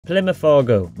Plymouth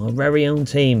Argyle, my very own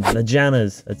team, the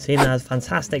Janners, a team that has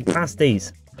fantastic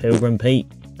pasties, Pilgrim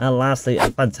Pete, and lastly, a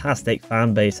fantastic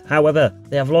fan base. However,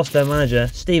 they have lost their manager,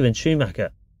 Steven Schumacher.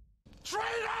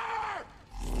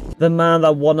 The man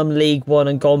that won them League One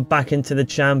and gone back into the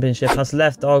Championship has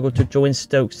left Argyle to join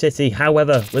Stoke City.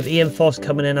 However, with Ian Foss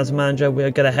coming in as manager, we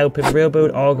are going to help him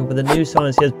rebuild Argyle with the new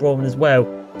signings he has brought in as well.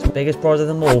 The biggest prize of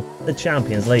them all, the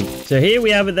Champions League. So here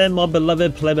we have it then, my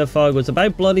beloved Plymouth Argyle. It's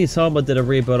about bloody time I did a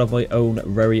rebuild of my own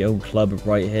very own club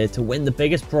right here. To win the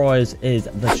biggest prize is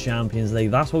the Champions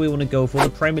League. That's what we want to go for. The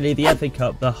Premier League, the FA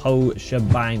Cup, the whole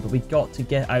shebang. But we got to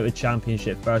get out of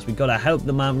Championship first. We got to help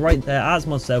the man right there as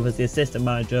myself as the assistant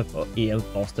manager for Ian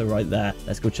Foster right there.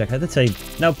 Let's go check out the team.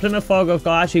 Now Plymouth Argyle have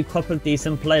got actually a couple of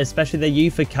decent players, especially their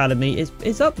youth academy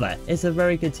is up there. It's a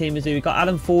very good team as well. We've got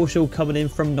Adam Forshaw coming in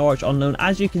from Norwich on loan.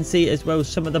 As you can see as well,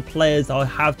 some of the players I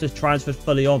have just transferred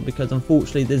fully on because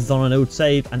unfortunately this is on an old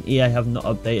save and EA have not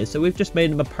updated, so we've just made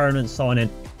him a permanent signing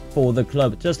for the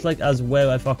club. Just like as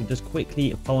well, if I could just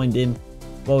quickly find him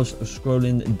whilst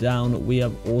scrolling down, we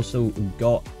have also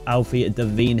got Alfie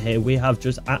Devine here. We have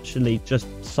just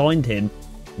signed him,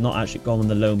 not actually gone on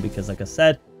the loan because like I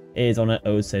said it is on an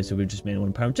old save, so we've just made him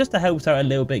one permanent just to help us out a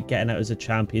little bit getting out as a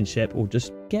championship or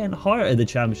just getting higher in the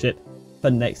championship for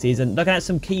next season. Looking at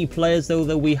some key players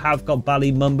though, we have got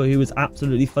Mumba, who was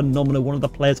absolutely phenomenal, one of the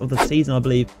players of the season I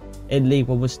believe in League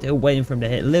One. We're still waiting for him to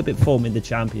hit a little bit form in the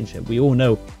Championship. We all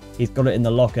know he's got it in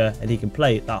the locker and he can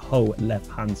play that whole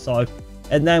left hand side.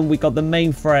 And then we got the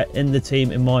main threat in the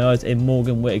team in my eyes in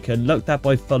Morgan Whitaker, looked at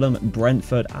by Fulham,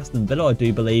 Brentford, Aston Villa I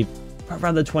do believe,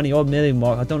 around the 20 million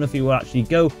mark. I don't know if he will actually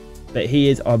go, but he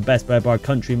is our best player by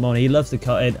countryman. He loves to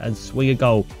cut in and swing a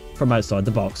goal from outside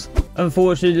the box.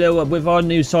 Unfortunately, with our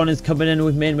new signings coming in,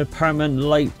 we've made him a permanent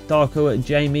like Darko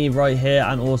Gyabi right here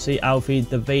and also Alfie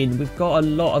Devine. We've got a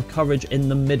lot of coverage in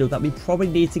the middle that we probably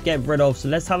need to get rid of. So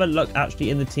let's have a look actually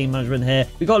in the team management here.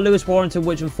 We got Lewis Warrington,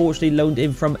 which unfortunately loaned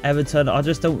in from Everton. I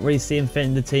just don't really see him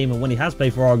fitting the team, and when he has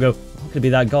played for Argyle, not could be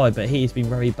that guy, but he's been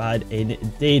very bad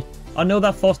indeed. I know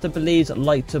that Foster believes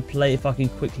like to play, if I can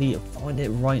quickly find it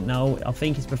right now, I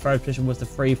think his preferred position was the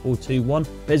 3-4-2-1,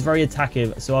 but it's very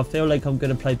attacking, so I feel like I'm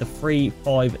going to play the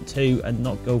 3-5-2 and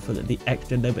not go for the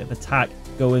extra little bit of attack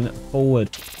going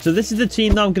forward. So this is the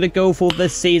team that I'm going to go for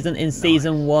this season. In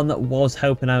season 1 that was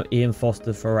helping out Ian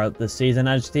Foster throughout the season.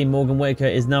 As you see, Morgan Whitaker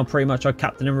is now pretty much our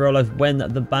captain in real life when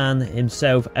the man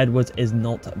himself, Edwards, is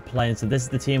not playing. So this is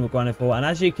the team we're going for, and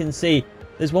as you can see,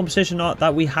 there's one position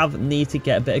that we need to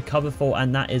get a bit of cover for,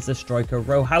 and that is the striker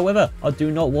role. However, I do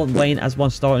not want Wayne as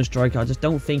one starting striker. I just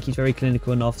don't think he's very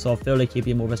clinical enough, so I feel like he'd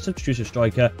be more of a substitution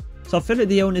striker. So I feel like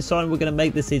the only sign we're going to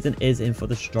make this season is in for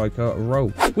the striker role,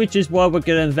 which is why we're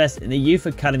going to invest in the Youth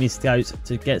Academy scouts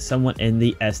to get someone in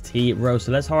the ST role.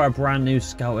 So let's hire a brand new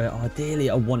scout here. Ideally,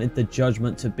 I wanted the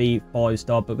judgment to be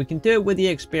 5-star, but we can do it with the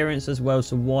experience as well.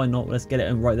 So why not? Let's get it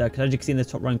in right there. Because as you can see in the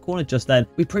top right corner just then,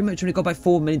 we pretty much only got about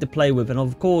 4 million to play with. And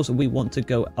of course, we want to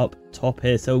go up top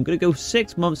here. So I'm going to go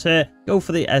 6 months here. Go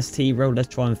for the ST role.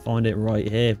 Let's try and find it right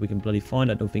here. If we can bloody find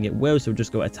it, I don't think it will. So we'll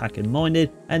just go attacking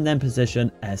minded and then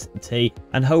position ST.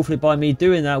 And hopefully by me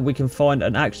doing that, we can find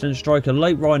an excellent striker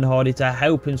like Ryan Hardy to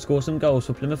help him score some goals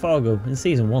for Plymouth Argyle in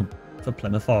season 1 for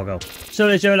Plymouth Argyle. So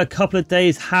ladies and gentlemen, a couple of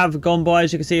days have gone by.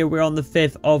 As you can see, we're on the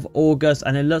 5th of August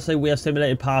and it looks like we have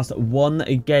simulated past one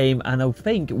game, and I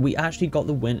think we actually got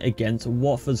the win against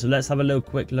Watford. So let's have a little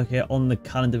quick look here on the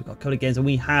calendar. We've got a couple of games, and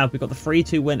we've got the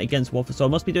 3-2 win against Watford. So I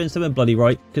must be doing something bloody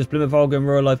right, because Plymouth Argyle in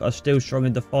real life are still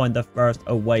struggling to find their first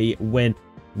away win.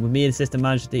 With me and assistant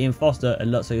manager Ian Foster, it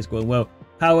looks like it's going well.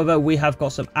 However, we have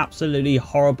got some absolutely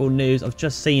horrible news. I've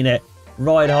just seen it.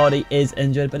 Ryan Hardy is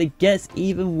injured, but it gets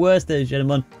even worse, ladies and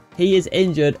gentlemen. He is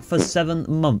injured for 7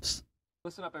 months.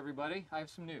 Listen up, everybody. I have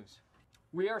some news.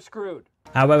 We are screwed.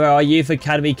 However, our youth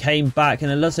academy came back, and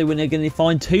it looks like we're going to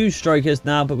find 2 strikers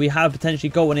now, but we have potentially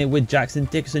got one in with Jackson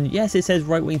Dixon. Yes, it says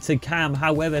right wing to Cam.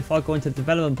 However, if I go into the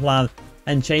development plan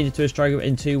and change it to a striker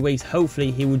in 2 weeks, hopefully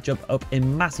he will jump up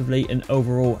in massively in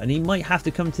overall, and he might have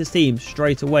to come to this team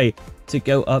straight away to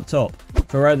go up top.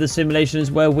 Throughout the simulation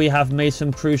as well, we have made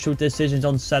some crucial decisions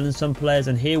on selling some players,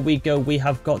 and here we go. We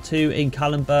have got 2 in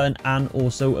Callum Burton and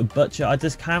also a Butcher. I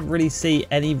just can't really see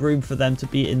any room for them to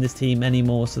be in this team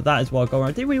anymore, so that is why I go around.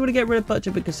 I didn't really want to get rid of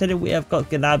Butcher, but considering we have got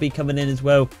Gyabi coming in as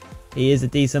well, he is a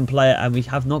decent player, and we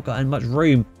have not gotten much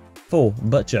room for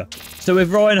Butcher. So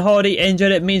with Ryan Hardy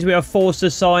injured, it means we are forced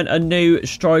to sign a new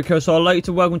striker. So I'd like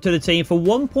to welcome to the team for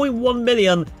 1.1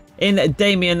 million in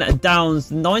Damien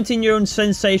Downs, 19-year-old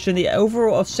sensation, the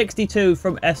overall of 62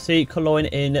 from FC Cologne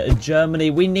in Germany.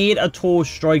 We need a tall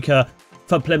striker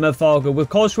for Plymouth Argyle. Of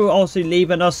course, we're also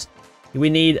leaving us we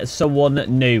need someone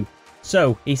new.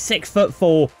 So, he's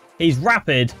 6'4", he's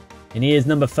rapid, and he is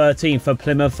number 13 for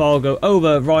Plymouth Argyle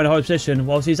over Ryan Hardy's position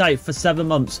whilst he's out for 7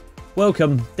 months.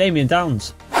 Welcome, Damien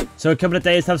Downs. So a couple of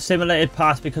days have simulated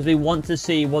past because we want to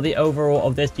see what the overall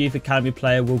of this youth academy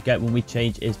player will get when we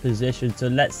change his position. So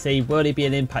let's see, will he be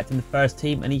an impact in the first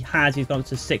team? And he has. He's gone up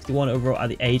to 61 overall at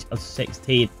the age of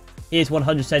 16. He is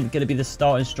 100% going to be the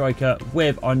starting striker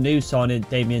with our new signing,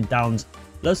 Damien Downs.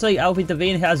 Looks like Alfie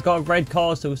Devine has got a red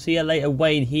card, so we'll see you later,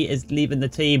 Wayne. He is leaving the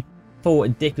team for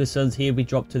Dickerson's. He'll be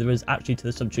dropped to the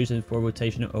substitution for a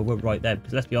rotation over right there.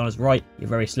 Because let's be honest, right, you're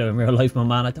very slow in real life, my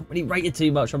man. I don't really rate you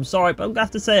too much. I'm sorry, but I'm going to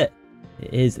have to say it.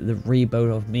 It is the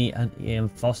rebuild of me and Ian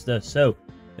Foster. So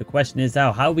the question is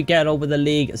now, how we get on with the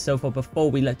league so far before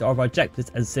we let our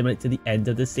objectives and simulate to the end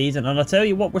of the season. And I'll tell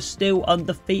you what, we're still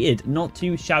undefeated. Not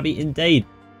too shabby indeed.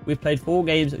 We've played 4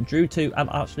 games, drew 2, and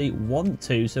actually won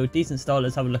 2. So a decent start.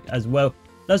 Let's have a look as well.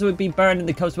 That's what we've been burning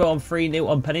the Cubs well on 3-0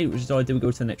 on penalty, which is why I do go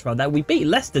to the next round. There we beat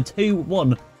Leicester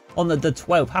 2-1 on the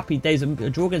 12th. Happy days. A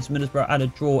draw against Middlesbrough and a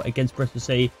draw against Bristol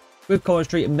City with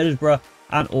Coventry and Middlesbrough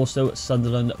and also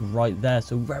Sunderland right there.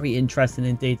 So very interesting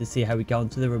indeed to see how we get on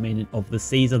to the remaining of the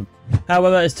season.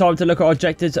 However, it's time to look at our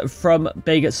objectives from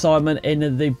Big Simon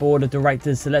in the board of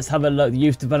directors. So let's have a look.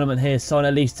 Youth development here. Sign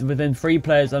at least within 3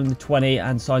 players under 20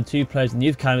 and sign 2 players in the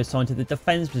youth academy signed to the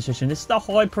defence position. This is the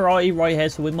high priority right here,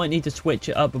 so we might need to switch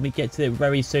it up when we get to it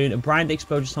very soon. A brand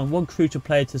exposure sign 1 crucial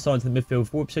player to sign to the midfield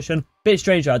forward position. Bit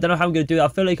stranger. I don't know how I'm going to do that.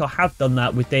 I feel like I have done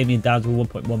that with Damien Downs with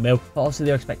 1.1 mil. But obviously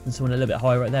they're expecting someone a little bit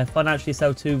higher right there. Financially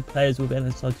sell 2 players within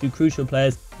and sign 2 crucial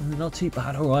players. Not too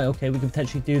bad. Alright, okay, we can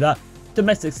potentially do that.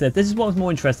 Domestic slip. This is what's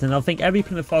more interesting. I think every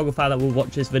Plymouth Argyle fan that will watch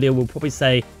this video will probably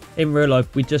say, in real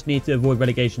life, we just need to avoid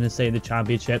relegation and stay in the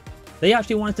Championship. They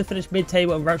actually wanted to finish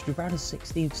mid-table and actually around the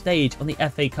 16th stage on the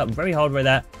FA Cup. Very hard right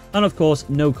there. And of course,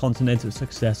 no continental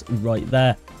success right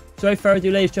there. So without further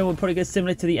ado, ladies and gentlemen, we're probably going to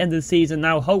simulate to the end of the season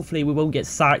now. Hopefully, we won't get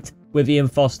sacked with Ian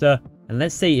Foster. And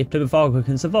let's see if Plymouth Argyle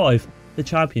can survive the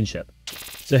Championship.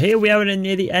 So here we are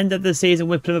near the end of the season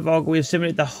with Plymouth Argyle. We've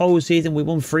simulated the whole season. We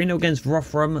won 3-0 against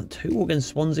Rotherham, 2 against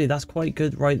Swansea. That's quite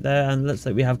good right there. And looks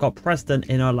like we have got Preston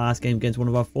in our last game against one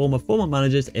of our former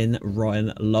managers in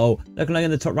Ryan Lowe. Looking like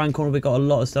in the top right corner, we've got a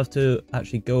lot of stuff to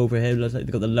actually go over here. Looks like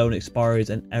they've got the loan expiries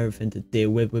and everything to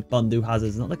deal with Bundu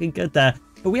Hazards. Not looking good there.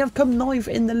 But we have come 9th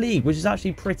in the league, which is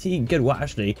actually pretty good. Well,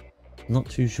 actually, not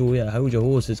too sure yet. Hold your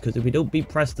horses, because if we don't beat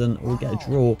Preston or we get a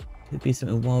draw, could be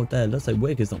something wild there. Looks like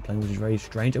Wiggers not playing, which is very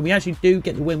strange. And we actually do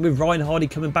get the win with Ryan Hardy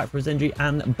coming back for his injury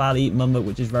and Ballymumba,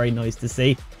 which is very nice to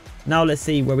see. Now let's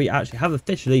see where we actually have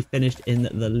officially finished in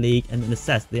the league and then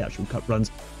assess the actual cup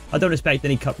runs. I don't expect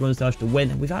any cup runs to actually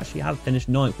win. We've actually have finished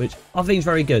 9th, which I think is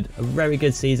very good. A very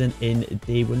good season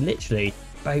indeed. We're literally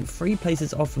about 3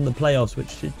 places off from the playoffs,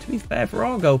 which, to be fair for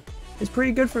Argyle, is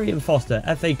pretty good for Ian Foster.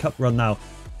 FA Cup run now.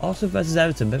 Arsenal versus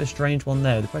Everton, bit of a strange one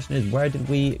there. The question is, where did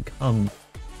we come?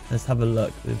 Let's have a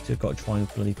look. We've just got to try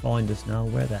and bloody find us now.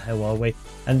 Where the hell are we?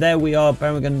 And there we are.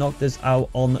 Birmingham knocked us out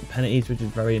on penalties, which is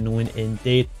very annoying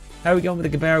indeed. How are we going with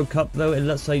the Gabero Cup, though? It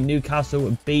looks like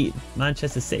Newcastle beat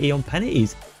Manchester City on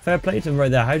penalties. Fair play to them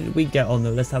right there. How did we get on,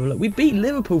 though? Let's have a look. We beat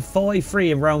Liverpool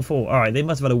 5-3 in round 4. All right, they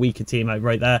must have had a weaker team out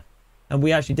right there. And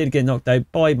we actually did get knocked out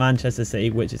by Manchester City,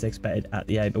 which is expected at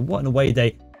the end. But what an away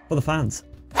day for the fans.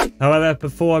 However,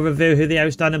 before I reveal who the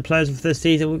outstanding players for this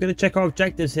season, we're going to check our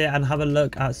objectives here and have a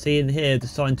look at seeing here to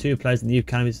sign 2 players in the youth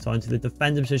academy to sign to the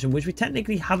defender position, which we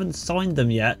technically haven't signed them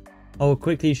yet. I will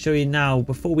quickly show you now.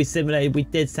 Before we simulated, we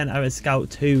did send out a scout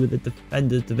to the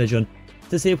defenders division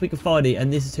to see if we could find it,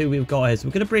 and this is who we've got here. So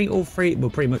we're going to bring all 3, well,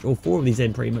 pretty much all 4 of these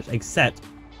in, pretty much, except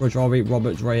Rajari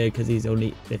Roberts right here because he's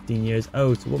only 15 years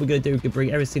old. So what we're going to do, we can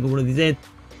bring every single one of these in.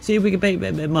 See if we can make a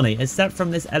bit of money. Except from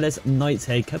this Ellis Knights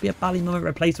here. Could be a Ballymumba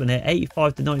replacement here.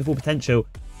 85 to 94 potential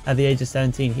at the age of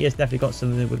 17. He has definitely got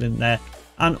something within there.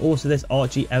 And also this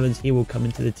Archie Evans. He will come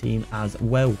into the team as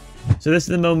well. So this is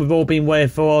the moment we've all been waiting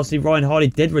for. Obviously, Ryan Hardy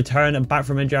did return and back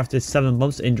from injury after 7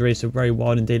 months injury. So very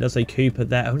wild indeed. Looks like Cooper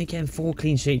there. Only getting 4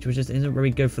 clean sheets, which just isn't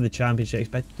very good for the Championship.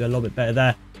 Expected to do a little bit better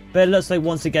there. But it looks like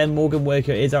once again Morgan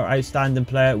Worker is our outstanding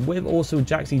player, with also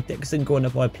Jackson Dixon going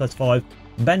up by +5.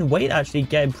 Ben Waite actually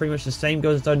getting pretty much the same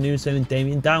goals as our new signing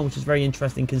Damien Downs, which is very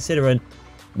interesting considering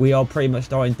we are pretty much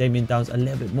starting Damien Downs a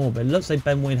little bit more. But it looks like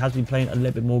Ben Waite has been playing a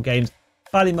little bit more games.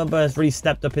 Ballymumba has really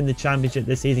stepped up in the Championship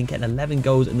this season, getting 11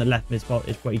 goals in the left mid spot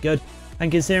is pretty good. And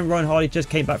considering Ryan Hardy just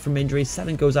came back from injury,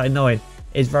 7 goals out of 9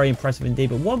 is very impressive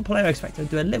indeed. But one player I expected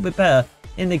to do a little bit better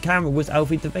in the camera was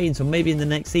Alfie Devine. So maybe in the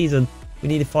next season we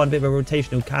need to find a bit of a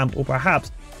rotational camp, or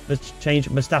perhaps let's change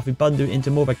Mustafi Bundu into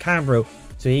more of a cam row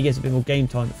so he gets a bit more game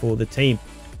time for the team.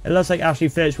 It looks like Ashley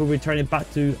Phillips will be returning back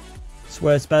to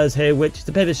swear spells here, which is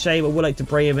a bit of a shame. I would like to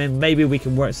bring him in. Maybe we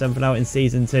can work something out in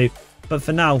season 2. But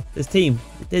for now, this team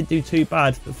didn't do too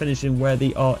bad for finishing where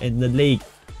they are in the league.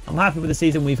 I'm happy with the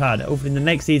season we've had. Hopefully in the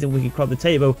next season we can climb the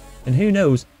table, and who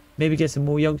knows, maybe get some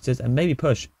more youngsters and maybe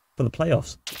push for the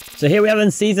playoffs. So here we have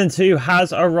in season 2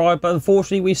 has arrived, but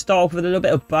unfortunately we start off with a little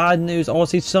bit of bad news.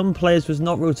 Obviously some players was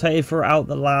not rotated throughout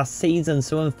the last season,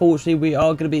 so unfortunately we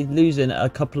are going to be losing a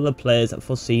couple of players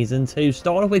for season 2.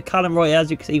 Starting with Callum Roy,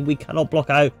 as you can see we cannot block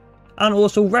out, and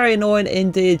also very annoying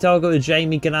indeed, Darko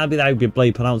Gyabi, that would be a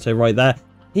bloody pronouncer right there.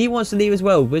 He wants to leave as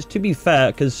well, which to be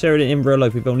fair, considering in real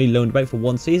life we've only loaned about for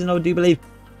 1 season, I do believe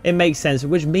it makes sense,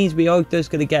 which means we are just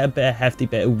going to get a bit of hefty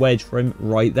bit of wedge for him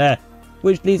right there.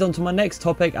 Which leads on to my next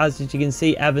topic. As you can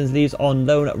see, Evans leaves on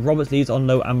loan, Roberts leaves on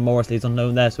loan, and Morris leaves on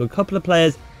loan there. So a couple of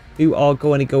players who are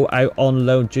going to go out on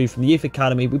loan due from the youth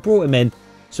academy. We brought him in,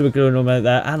 so we're going on out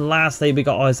there. And lastly, we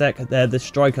got Isaac there, the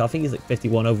striker. I think he's like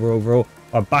 51 overall.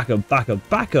 Our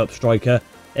backup striker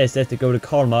is set to go to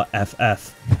Colmar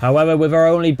FF. However, with our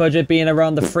only budget being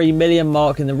around the 3 million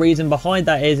mark, and the reason behind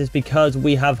that is because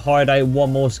we have hired out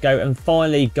one more scout and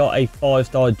finally got a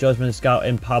 5-star judgment scout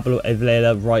in Pablo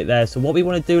Evelela right there. So what we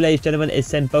want to do, ladies and gentlemen, is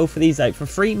send both of these out for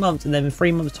 3 months, and then in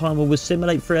 3 months time we'll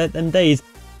simulate throughout them days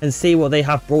and see what they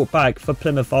have brought back for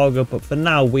Plymouth Argyle. But for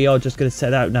now, we are just going to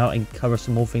set out now and cover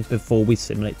some more things before we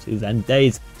simulate to them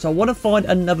days. So I want to find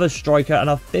another striker, and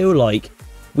I feel like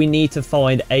we need to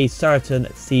find a certain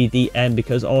CDM,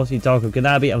 because obviously Darko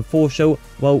Gyabi and Forshaw,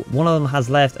 well, one of them has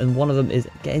left and one of them is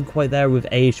getting quite there with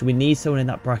age, so we need someone in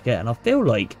that bracket. And I feel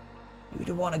like who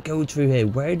do I want to go through here?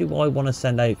 Where do I want to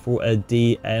send out for a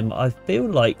DM? I feel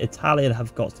like Italian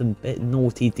have got some bit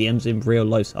naughty DMs in real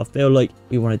life, so I feel like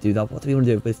we want to do that. What do we want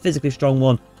to do with a physically strong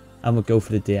one? And we'll go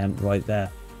for the DM right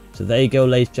there. So there you go,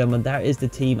 ladies and gentlemen, that is the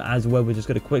team as well. We're just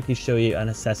going to quickly show you and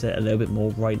assess it a little bit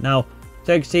more right now.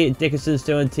 So you can see Dickinson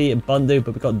still in T and Bundu,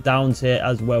 but we've got Downs here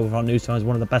as well with our new signs,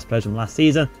 one of the best players from last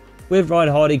season, with Ryan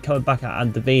Hardy coming back out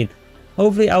and Devine.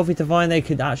 Hopefully Alfie Devine, they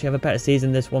could actually have a better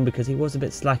season this one, because he was a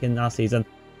bit slacking last season.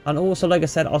 And also, like I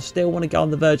said, I still want to get on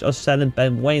the verge of selling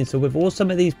Ben Wayne. So with all some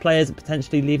of these players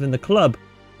potentially leaving the club,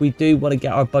 we do want to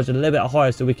get our budget a little bit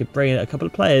higher so we can bring in a couple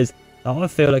of players that I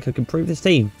feel like I can improve this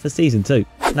team for season 2.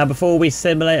 Now, before we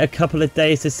simulate a couple of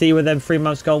days to see where them 3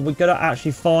 months gone, we're going to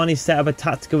actually finally set up a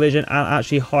tactical vision and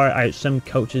actually hire out some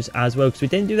coaches as well, because we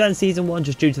didn't do that in season 1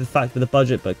 just due to the fact of the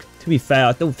budget. But to be fair,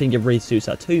 I don't think it really suits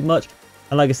that too much.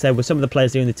 And like I said, with some of the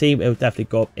players doing the team, it will definitely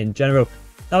go up in general.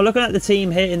 Now, looking at the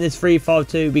team here in this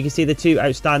 3-5-2, we can see the 2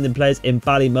 outstanding players in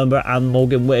Ballymumber and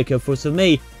Morgan Whitaker. For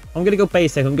me, I'm going to go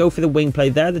basic. I'm going to go for the wing play.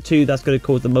 They're the 2 that's going to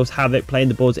cause the most havoc, playing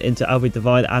the balls into Alfie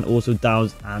Devine and also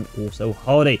Downs and also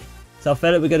Hardy. So I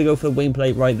feel like we're going to go for the wing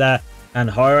play right there and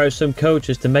hire out some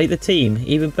coaches to make the team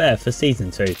even better for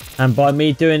season 2. And by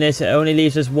me doing this, it only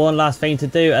leaves us one last thing to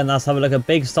do, and that's have a look at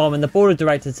Big Storm and the board of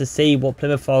directors to see what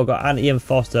Plymouth Argyle and Ian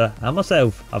Foster and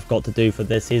myself have got to do for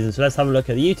this season. So let's have a look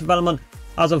at the youth development.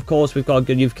 As of course, we've got a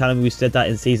good youth academy. We said that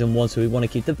in season 1, so we want to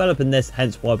keep developing this,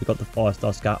 hence why we got the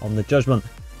 5-star scout on the judgment.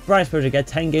 Bryce Project get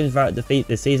 10 games without defeat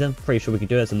this season. Pretty sure we can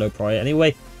do it. It's a low priority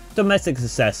anyway. Domestic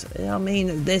success. I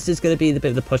mean, this is going to be the bit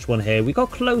of the push one here. We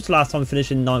got close last time,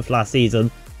 finishing 9th last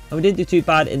season, and we didn't do too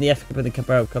bad in the FA Cup and the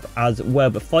Carabao Cup as well.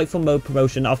 But fight for mode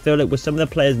promotion, I feel like with some of the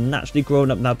players naturally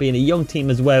growing up now, being a young team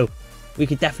as well, we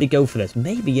could definitely go for this.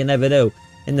 Maybe, you never know,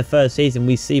 in the first season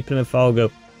we see Plymouth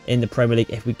Argyle in the Premier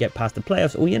League if we get past the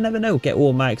playoffs, or you never know, get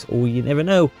all max, or you never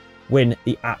know, win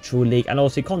the actual league. And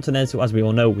also Continental, as we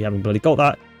all know, we haven't bloody got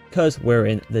that because we're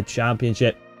in the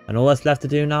Championship. And all that's left to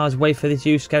do now is wait for these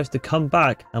youth scouts to come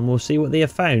back, and we'll see what they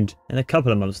have found in a couple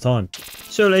of months' time.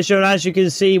 So, ladies and gentlemen, as you can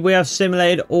see, we have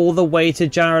simulated all the way to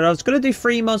January. I was going to do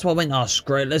 3 months, but I went, oh,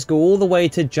 screw it, let's go all the way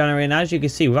to January. And as you can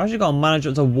see, we've actually got a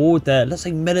manager's award there. Looks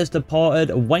like Miller's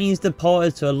departed, Wayne's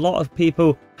departed, so a lot of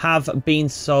people have been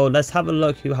sold. Let's have a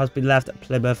look who has been left at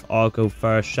Plymouth Argyle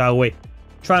first, shall we?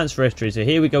 Transfer history. So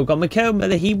here we go. Got Mikel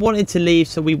Miller. He wanted to leave,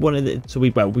 so we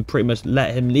pretty much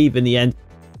let him leave in the end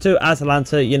to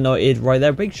Atalanta United right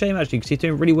there. Big shame actually, because he's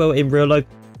doing really well in real life.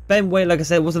 Ben Way, like I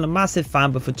said, wasn't a massive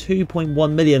fan, but for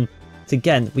 2.1 million,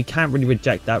 again, we can't really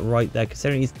reject that right there,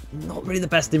 considering he's not really the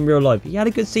best in real life. He had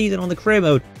a good season on the career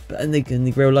mode, but in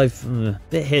the real life,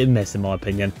 bit hit and miss in my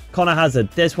opinion. Connor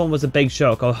Hazard, this one was a big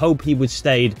shock. I hope he would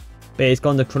stayed, but it's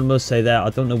gone to Cremose there.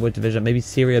 I don't know what division, maybe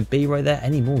Serie B right there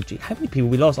anymore. Gee, how many people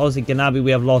we lost? Obviously Gyabi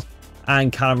we have lost,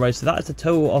 and Callum Rowe. So that is a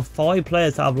total of 5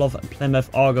 players that have lost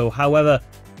Plymouth Argyle. However,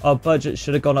 our budget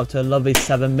should have gone up to a lovely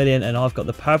 7 million, and I've got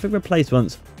the perfect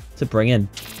replacements to bring in.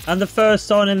 And the first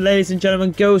signing, ladies and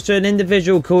gentlemen, goes to an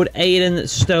individual called Aidan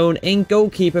Stone in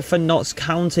goalkeeper for Notts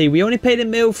County. We only paid £1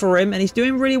 million for him, and he's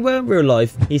doing really well in real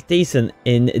life. He's decent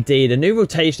indeed. A new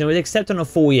rotation was accepted on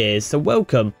 4 years, so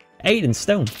welcome, Aidan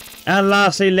Stone. And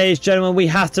lastly, ladies and gentlemen, we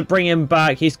have to bring him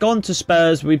back. He's gone to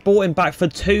Spurs. We bought him back for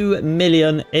 $2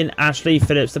 million in Ashley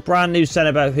Phillips, the brand new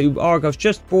centre-back who Argyle's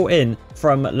just brought in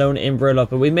from loan in real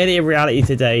life, but we made it a reality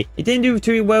today. He didn't do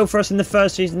too well for us in the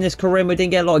first season in his career. We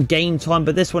didn't get a lot of game time,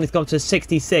 but this one he's got to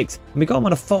 66. And we got him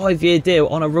on a 5-year deal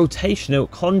on a rotational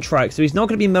contract, so he's not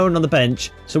going to be moaning on the bench.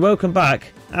 So welcome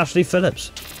back, Ashley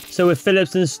Phillips. So with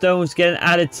Phillips and Stones getting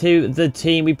added to the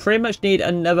team, we pretty much need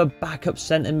another backup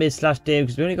centre mid / DM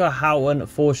because we only got Houghton,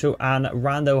 Forshaw and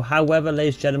Rando. However,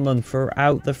 ladies and gentlemen,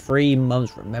 throughout the 3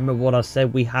 months, remember what I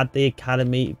said, we had the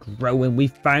academy growing. We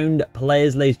found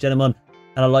players, ladies and gentlemen,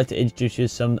 and I'd like to introduce you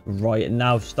some right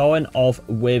now. Starting off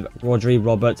with Rodri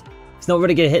Roberts. He's not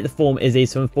really going to hit the form, is he?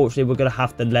 So unfortunately, we're going to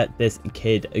have to let this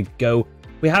kid go.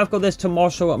 We have got this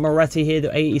Tommaso Moretti here,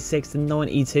 the 86 to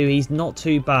 92. He's not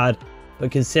too bad. But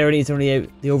considering he's only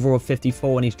the overall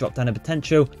 54 and he's dropped down in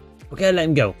potential, we're going to let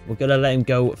him go. We're going to let him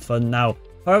go for now.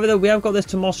 However, though, we have got this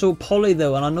Tommaso Polly,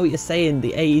 though, and I know what you're saying,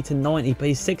 the 80 to 90, but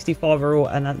he's 65 overall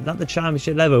and at the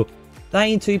championship level. That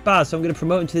ain't too bad, so I'm going to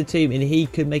promote him to the team, and he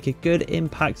could make a good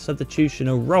impact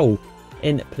substitutional role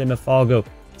in Plymouth Argyle.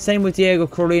 Same with Diego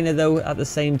Corina, though, at the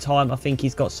same time. I think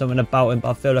he's got something about him,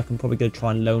 but I feel like I'm probably going to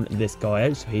try and loan this guy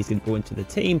out, so he's going to go into the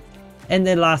team. And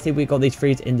then lastly, we've got these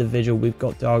 3 individual. We've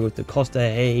got Darko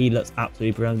Gyabi here. He looks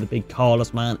absolutely brilliant. The big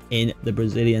Carlos man in the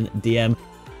Brazilian DM.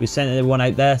 We sent one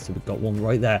out there, so we've got one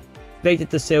right there. Victor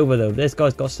Da Silva, though. This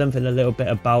guy's got something a little bit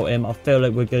about him. I feel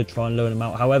like we're going to try and loan him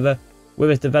out. However, with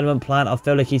his development plan, I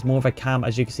feel like he's more of a cam,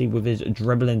 as you can see, with his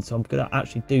dribbling. So I'm going to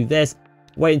actually do this.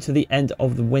 Wait until the end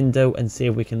of the window and see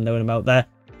if we can loan him out there.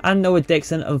 And Noah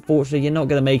Dixon, unfortunately, you're not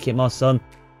going to make it, my son.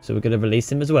 So we're going to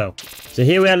release him as well. So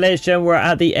here we are, ladies and gentlemen. We're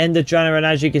at the end of January, and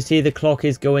as you can see, the clock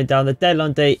is going down. The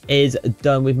deadline date is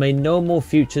done. We've made no more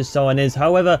future signings.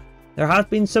 However, there have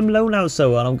been some loan outs,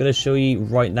 and I'm going to show you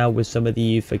right now with some of the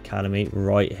youth academy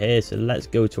right here. So let's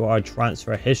go to our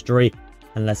transfer history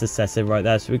and let's assess it right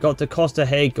there. So we've got Da Costa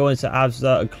here going to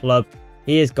Absa Club.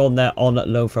 He has gone there on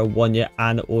loan for 1 year,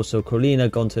 and also Colina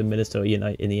gone to Minnesota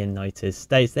United in the United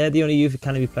States. They're the only youth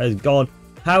academy players gone.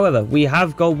 However, we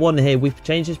have got one here. We've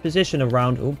changed his position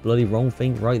around. Oh, bloody wrong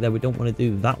thing right there. We don't want to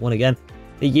do that one again.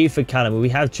 The youth academy. We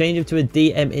have changed him to a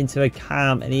DM into a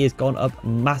cam, and he has gone up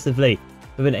massively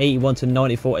with an 81 to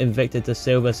 94 in Victor Da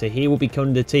Silva. So he will be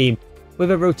coming to the team with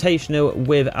a rotational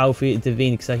with Alfie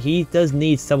Devine. So he does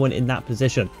need someone in that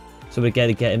position. So we're going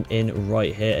to get him in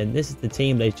right here. And this is the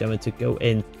team, ladies and gentlemen, to go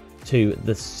in to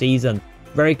the season.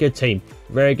 Very good team.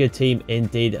 Very good team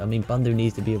indeed. I mean, Bundu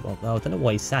needs to be... Well, I don't know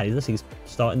why he's sad. He looks like he's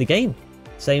starting the game.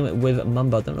 Same with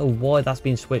Mumba. I don't know why that's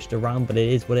been switched around, but it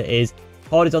is what it is.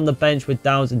 Hardy's on the bench with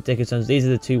Downs and Dickinson. These are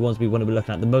the 2 ones we want to be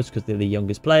looking at the most because they're the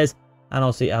youngest players. And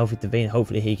I'll see Alfie Devine.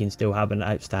 Hopefully, he can still have an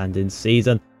outstanding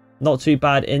season. Not too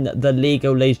bad in the league,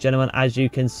 ladies and gentlemen. As you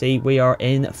can see, we are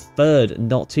in 3rd.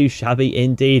 Not too shabby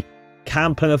indeed.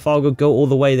 Can Plymouth Argyle go all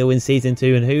the way, though, in Season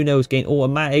 2? And who knows, gain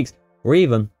automatics or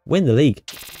even win the league.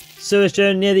 So it's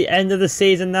near the end of the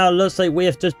season now. Looks like we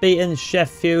have just beaten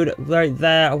Sheffield right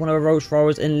there. One of our Roach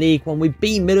Rollers in League 1. We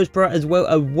beat Middlesbrough as well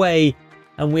away.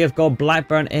 And we have got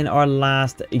Blackburn in our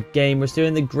last game. We're still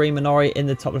in the Green Minori in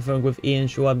the top of the phone with Ian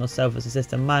Shaw and myself as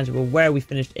assistant manager. But where we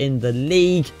finished in the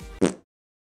league.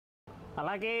 I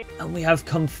like it. And we have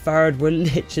come 3rd. We're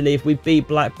literally, if we beat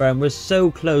Blackburn, we're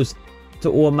so close to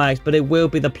automatics. But it will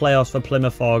be the playoffs for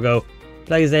Plymouth Argyle.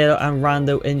 Plagazero and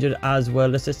Rando injured as well.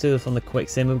 Let's just do this on the quick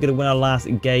sim. We're going to win our last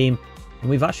game. And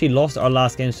we've actually lost our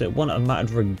last game, so it wouldn't have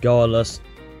mattered regardless.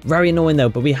 Very annoying though,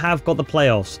 but we have got the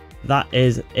playoffs. That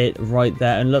is it right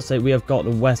there. And looks like we have got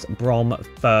West Brom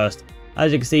first.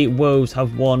 As you can see, Wolves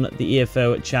have won the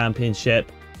EFL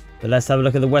Championship. But let's have a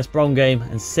look at the West Brom game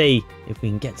and see if we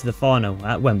can get to the final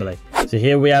at Wembley. So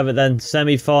here we have it then,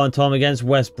 semi-final time against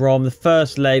West Brom. The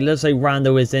first leg, let's say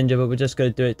Rando is injured, but we're just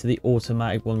going to do it to the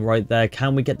automatic one right there.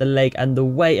 Can we get the leg and the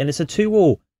weight? And it's a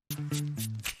 2-2.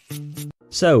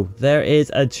 So there is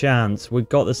a chance. We've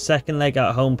got the second leg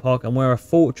at home park and we're a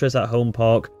fortress at home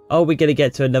park. Are we going to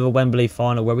get to another Wembley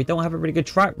final where we don't have a really good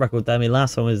track record there? I mean,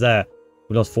 last time we was there,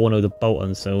 we lost 4-0 to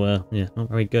Bolton, so yeah, not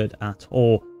very good at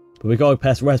all. But we got to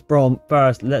pass West Brom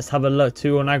first. Let's have a look.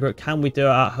 2-1 aggregate. Can we do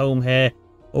it at home here?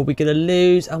 Or are we going to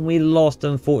lose? And we lost,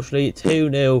 unfortunately,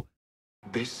 2-0.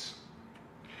 This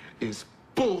is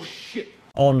bullshit.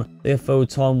 On the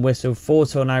full-time whistle.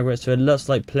 4-2 aggregate. So it looks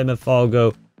like Plymouth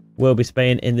Argyle will be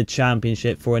staying in the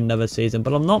championship for another season.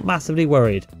 But I'm not massively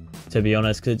worried. to be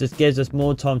honest, because it just gives us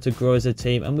more time to grow as a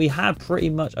team. And we have pretty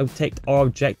much ticked our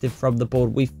objective from the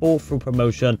board. We fought for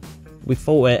promotion. We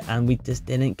fought it and we just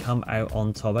didn't come out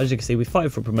on top. As you can see, we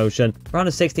fight for promotion. Round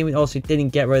of 16, we also didn't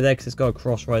get right there because it's got a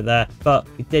cross right there. But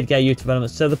we did get youth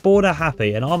development. So the board are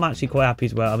happy, and I'm actually quite happy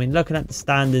as well. I mean, looking at the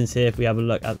standings here, if we have a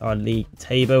look at our league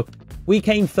table, we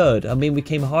came third. I mean, we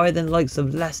came higher than the likes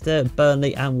of Leicester,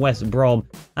 Burnley and West Brom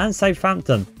and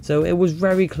Southampton. So it was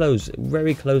very close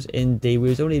indeed. We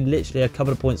was only literally a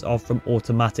couple of points off from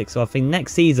automatic. So I think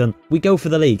next season we go for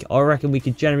the league. I reckon we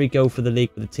could generally go for the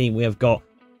league with the team we have got.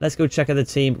 Let's go check out the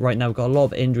team right now. We've got a lot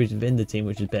of injuries within the team,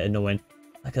 which is a bit annoying.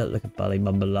 Look at Bully,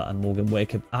 Mumbler and Morgan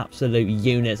Wickham. Absolute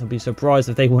units. I'll be surprised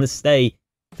if they want to stay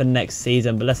for next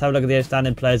season. But let's have a look at the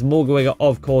outstanding players. Morgan Wickham,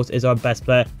 of course, is our best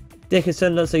player.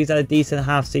 Dickinson looks like he's had a decent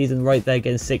half season right there,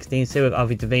 getting 16. So with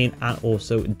Alfie Devine and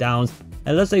also Downs.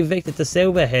 And it looks like Victor De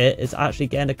Silva here is actually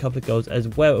getting a couple of goals as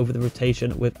well over the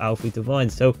rotation with Alfie Devine.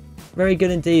 So very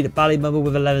good indeed. Ballymumble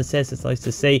with 11 assists. It's nice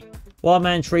to see. What I'm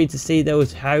intrigued to see though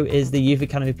is how is the Youth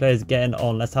Academy players getting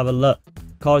on. Let's have a look.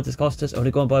 Carlos Costas only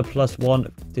going by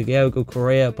 +1. Diogo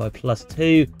Correa by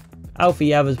 +2.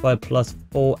 Alfie Evans by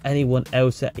 +4. Anyone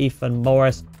else? Ethan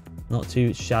Morris. Not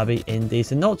too shabby indeed.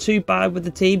 So not too bad with the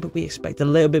team, but we expect a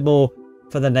little bit more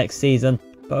for the next season.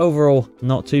 But overall,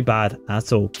 not too bad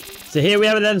at all. So here we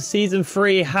have it then. Season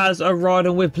 3 has arrived,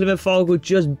 and with Plymouth Argyle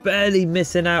just barely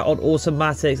missing out on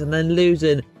automatics and then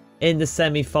losing in the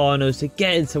semi-finals to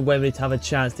get into Wembley to have a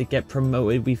chance to get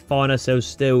promoted, we find ourselves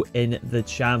still in the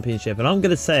championship. And I'm going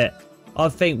to say it, I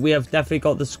think we have definitely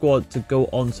got the squad to go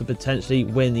on to potentially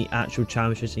win the actual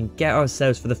championship and get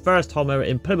ourselves for the first time ever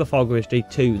in Plymouth Argyle history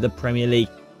to the Premier League.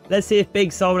 Let's see if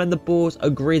Big Simon and the boys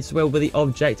agree as well with the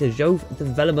objectives. Youth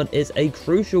development is a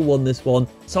crucial one, this one.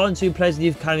 Sign 2 players in the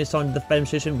Youth Academy, sign the defence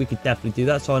position. We could definitely do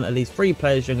that. Sign at least 3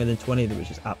 players younger than 20, which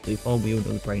is absolutely fine. We all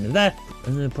know the brainer there.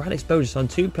 And then Brad Exposure, sign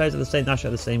 2 players of the same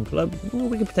national at the same club. Well,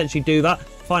 we could potentially do that.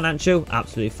 Financial,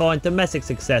 absolutely fine. Domestic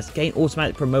success, gain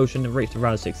automatic promotion and reach the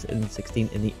round 16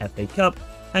 in the FA Cup.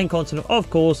 And continent, of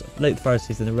course, late the first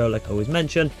season in a row, like I always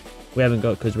mentioned. We haven't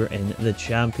got because we're in the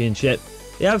championship.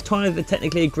 They have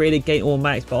technically agreed to gain all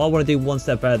max, but I want to do one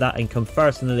step better than that and come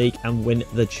first in the league and win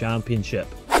the championship.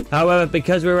 However,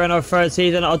 because we're in our third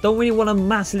season, I don't really want to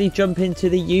massively jump into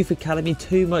the Youth Academy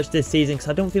too much this season because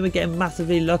I don't think we're getting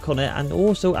massively luck on it. And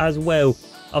also as well,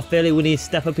 I feel like we need to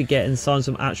step up again and sign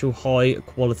some actual high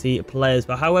quality players.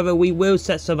 But however, we will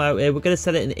set some out here. We're going to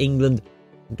set it in England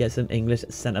and get some English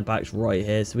centre backs right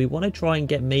here. So we want to try and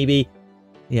get maybe,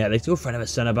 yeah, let's go for another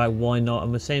centre back. Why not?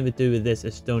 And we're saying we do with this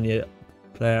Estonia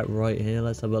player right here.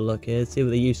 Let's have a look here, see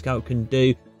what the youth scout can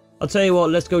do. I'll tell you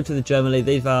what, let's go to the German league.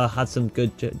 They've had some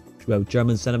good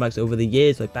German centre backs over the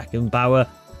years, like Beckenbauer.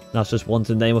 That's just one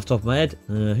to name off the top of my head.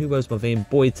 Who was my thing?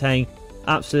 Boateng,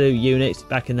 absolute units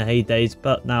back in the heydays,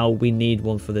 but now we need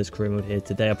one for this career mode here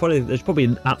today. There's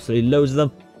probably absolutely loads of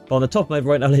them, but on the top of my head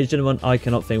right now, ladies and gentlemen, I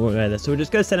cannot think what we're there. So we're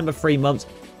just going to send them for 3 months,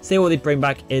 see what they bring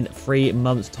back in 3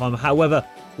 months time. However,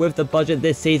 with the budget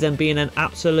this season being an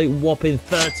absolute whopping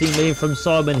 13 million from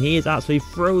Simon, he has absolutely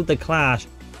thrown the clash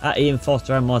at Ian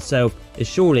Foster and myself. Is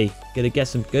surely going to get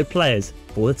some good players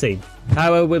for the team.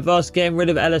 However, with us getting rid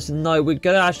of Ellison Knight, we're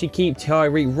going to actually keep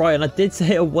Tyreek Wright. And I did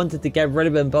say I wanted to get rid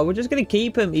of him, but we're just going to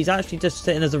keep him. He's actually just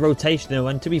sitting as a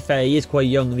rotational. And to be fair, he is quite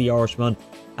young, the Irishman.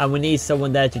 And we need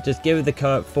someone there to just give it the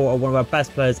credit for one of our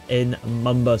best players in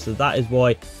Mumba. So that is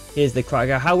why here's the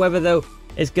cracker. However, though,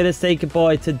 it's going to say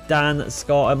goodbye to Dan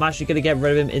Scott. I'm actually going to get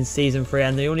rid of him in Season 3.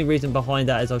 And the only reason behind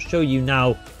that is I'll show you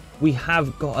now. We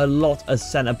have got a lot of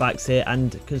centre-backs here.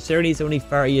 And considering he's only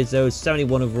 30 years old,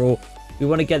 71 overall, we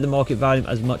want to get the market value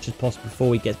as much as possible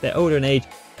before he gets a bit older in age.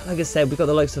 Like I said, we've got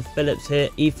the likes of Phillips here.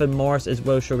 Ethan Morris as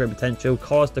well, show great potential.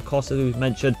 Carlos Da Costa, we've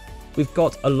mentioned. We've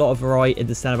got a lot of variety in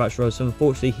the centre-backs row. So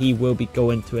unfortunately, he will be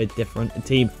going to a different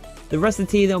team. The rest of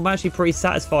the team, though, I'm actually pretty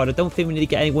satisfied. I don't think we need to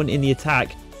get anyone in the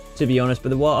attack, to be honest.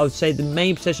 But what I would say the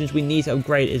main positions we need to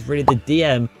upgrade is really the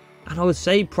DM. And I would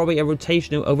say probably a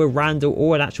rotational over Rando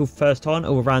or an actual first time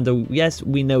over Rando. Yes,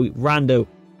 we know Rando.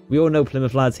 We all know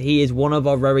Plymouth lads. He is one of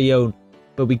our very own.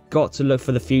 But we got to look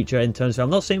for the future in terms of... I'm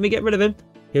not saying we get rid of him.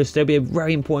 He'll still be a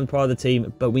very important part of the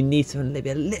team. But we need to be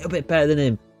a little bit better than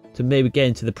him to maybe get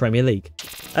into the Premier League.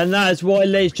 And that is why,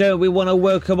 ladies and gentlemen, we want to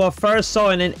welcome our first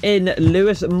signing in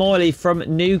Lewis Miley from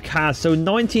Newcastle.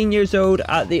 19 years old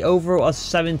at the overall of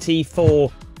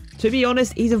 74. To be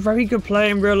honest, he's a very good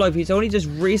player in real life. He's only just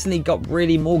recently got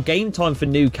really more game time for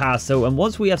Newcastle. And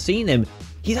once we have seen him,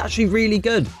 he's actually really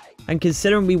good. And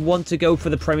considering we want to go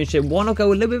for the Premiership, why not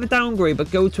go a little bit of a downgrade,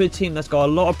 but go to a team that's got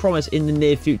a lot of promise in the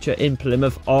near future in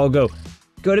Plymouth Argyle.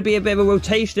 going to be a bit of a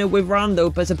rotation with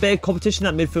Rando, but it's a big competition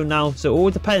at midfield now, so it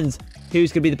all depends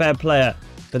who's going to be the better player.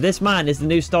 But this man is the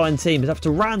new starting team. It's up to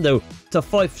Rando to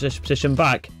fight for this position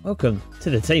back. Welcome to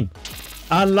the team.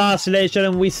 And lastly, ladies and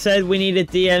gentlemen, we said we needed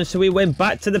DM, so we went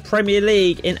back to the Premier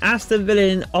League in Aston Villa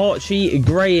in Archie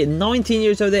Gray. 19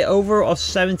 years old, the over of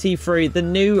 73. The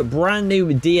new, brand new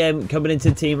DM coming into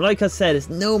the team. Like I said, it's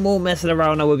no more messing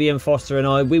around now with Ian Foster and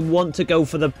I. We want to go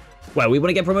for the, well, we want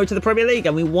to get promoted to the Premier League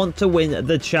and we want to win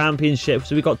the championship.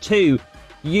 So we've got two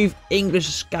youth English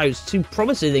scouts, two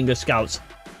promising English scouts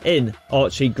in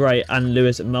Archie Gray and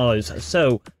Lewis Miles.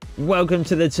 So welcome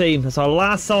to the team. That's our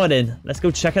last signing. Let's go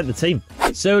check out the team.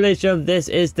 So ladies and gentlemen, this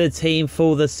is the team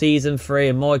for the season 3,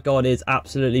 and my god, it's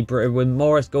absolutely brutal with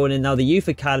Morris going in now. The youth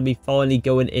academy finally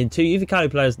going in. Two youth academy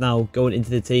players now going into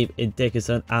the team in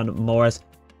Dickinson and Morris.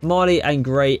 Marley and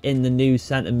Gray in the new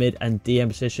centre mid and DM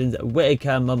positions. Whitaker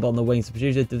and Mumba on the wings.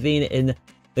 Producer Devine in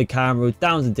the camera.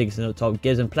 Downs and Dickinson up top.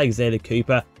 Gibbs and Plexader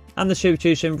Cooper. And the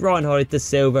substitution, Ryan Hardy, De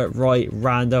Silva, Wright,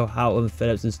 Rando, Houghton,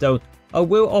 Phillips and Stone. I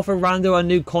will offer Rando a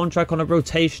new contract on a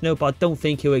rotational, but I don't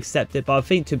think he'll accept it. But I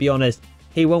think, to be honest,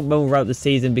 he won't moan throughout the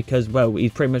season because, well,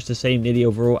 he's pretty much the same nearly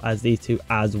overall as these two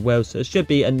as well. So it should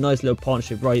be a nice little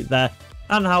partnership right there.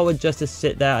 And Howard just to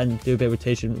sit there and do a bit of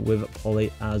rotation with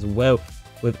Polly as well.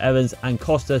 With Evans and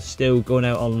Costa still going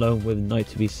out on loan with Knight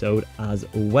to be sold as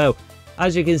well.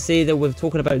 As you can see that we're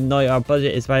talking about Knight, our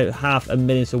budget is about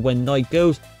 $500,000. So when Knight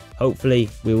goes, hopefully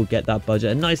we will get that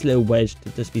budget. A nice little wedge to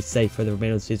just be safe for the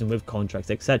remainder of the season with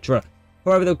contracts, etc.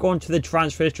 However, they've gone to the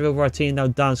transfer history of our team now.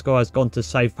 Dan Scott has gone to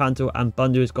Southampton and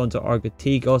Bundu has gone to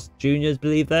Argos Juniors,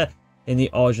 believe there, in the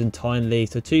Argentine League.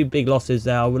 So two big losses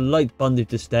there. I would like Bundu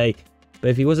to stay, but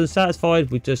if he wasn't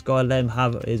satisfied, we just got to let him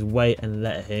have his way and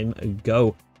let him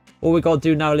go. All we got to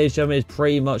do now, ladies and gentlemen, is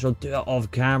pretty much, I'll do it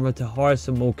off camera, to hire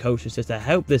some more coaches just to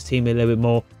help this team a little bit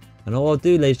more. And all I'll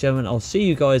do, ladies and gentlemen, I'll see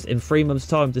you guys in 3 months'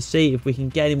 time to see if we can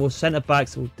get any more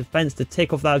centre-backs or defence to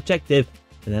tick off that objective.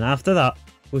 And then after that,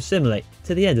 we'll simulate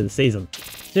to the end of the season.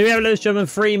 So here we have, ladies and gentlemen,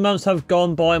 3 months have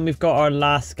gone by and we've got our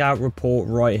last scout report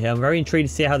right here. I'm very intrigued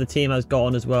to see how the team has got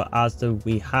on as well, as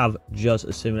we have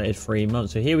just simulated 3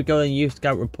 months. So here we go, the youth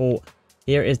scout report.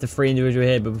 Here is the 3 individual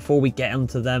here. But before we get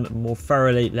onto them more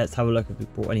thoroughly, let's have a look if we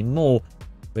brought any more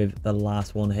with the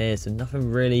last one here. So nothing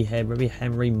really here. Maybe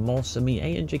Henry Moss. I mean,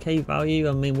 800k value.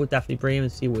 I mean, we'll definitely bring him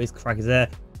and see what his crack is there.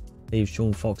 Leave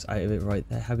Sean Fox out of it right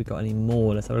there. Have we got any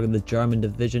more? Let's have a look at the German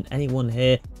division. Anyone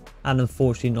here? And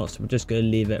unfortunately not, so we're just going to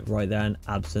leave it right there and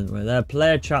absent right there.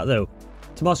 Player chat though.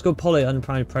 Tomasco Polly under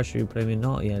primary pressure, you play me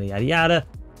not, yada yada yada.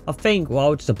 I think, well,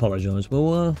 I'll just apologise.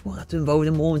 We'll have to involve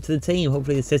them more into the team.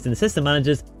 Hopefully the assistant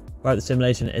managers throughout the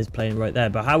simulation is playing right there.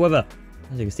 But however,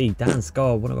 as you can see, Dan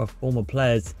Scar, one of our former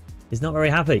players, is not very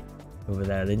happy over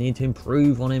there. They need to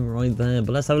improve on him right there.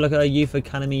 But let's have a look at our youth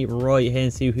academy right here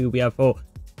and see who we have for.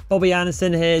 Bobby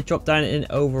Anderson here, dropped down in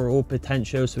overall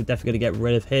potential, so we're definitely going to get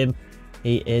rid of him.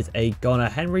 He is a goner.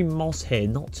 Henry Moss here,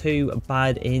 not too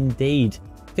bad indeed.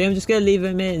 I think I'm just going to leave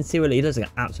him in and see what he looks like.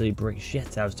 An absolute brick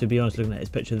shit house, to be honest, looking at his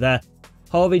picture there.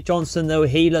 Harvey Johnson, though,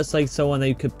 he looks like someone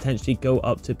who could potentially go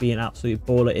up to be an absolute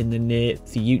baller in the near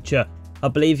future. I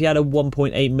believe he had a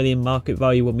 1.8 million market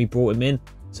value when we brought him in,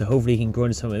 so hopefully he can grow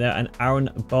into something there. And Aaron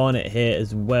Barnett here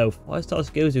as well. 5-star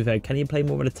skills with him. Can he play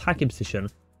more of an attacking position?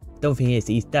 Don't think he is.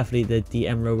 He's definitely the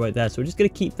DM role right there. So we're just going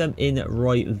to keep them in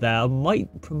right there. I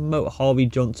might promote Harvey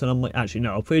Johnson. I might actually,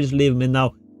 no, I'll probably just leave him in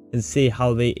now and see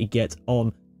how they get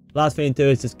on. Last thing to do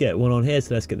is just get one on here.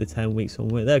 So let's get the 10 weeks on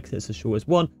right there because it's the shortest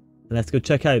one. And let's go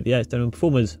check out the outstanding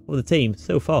performers of the team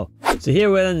so far. So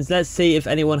here we're then, let's see if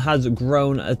anyone has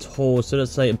grown at all. So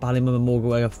let's say Ballymum and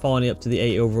Morgan are finally up to the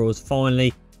 80 overalls.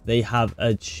 Finally, they have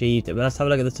achieved it. But let's have a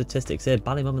look at the statistics here.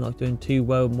 Ballymum not doing too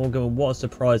well. Morgan, what a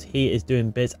surprise. He is doing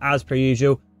bits as per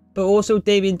usual. But also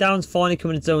Davian Downs finally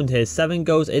coming in his own here. 7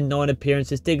 goals in 9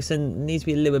 appearances. Dickinson needs to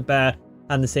be a little bit better.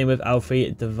 And the same with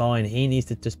Alfie Devine. He needs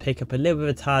to just pick up a little bit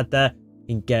of a tad there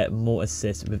and get more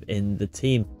assists within the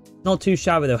team. Not too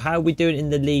shabby though. How are we doing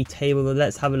in the league table?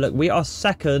 Let's have a look. We are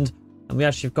second. And we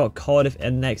actually have got Cardiff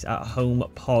and next at home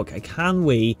park. Can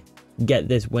we get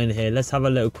this win here? Let's have a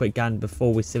little quick gander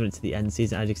before we simulate to the end of the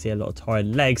season. As you can see, a lot of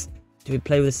tired legs. Do we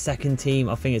play with the second team?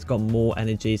 I think it's got more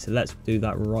energy, so let's do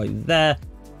that right there.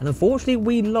 And unfortunately,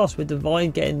 we lost with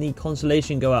Devine getting the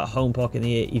consolation go at home park in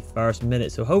the 81st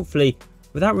minute. So hopefully,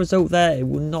 with that result there, it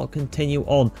will not continue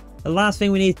on. The last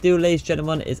thing we need to do, ladies and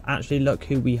gentlemen, is actually look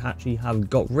who we actually have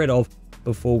got rid of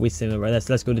before we simulate right there.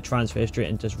 So let's go to transfer history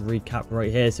and just recap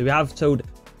right here. So we have sold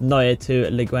Neuer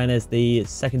to Leguenes, the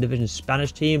second division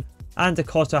Spanish team. And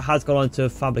Acosta has gone on to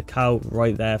Fabricao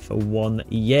right there for 1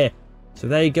 year. So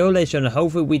there you go, ladies and gentlemen.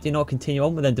 Hopefully we do not continue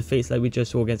on with them defeats like we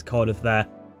just saw against Cardiff there.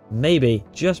 Maybe,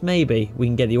 just maybe, we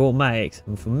can get the automatics,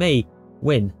 and for me,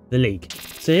 win the league.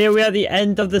 So here we are at the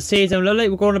end of the season. Look like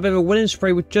we're going on a bit of a winning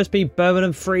spree. We've just beat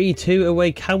Birmingham 3-2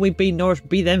 away. Can we beat Norwich?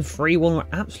 Beat them 3-1.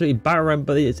 We're absolutely battering,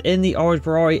 but it's in the orange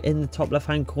beret in the top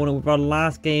left-hand corner with our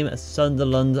last game at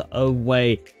Sunderland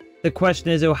away. The question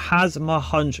is, has my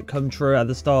hunch come true at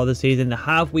the start of the season?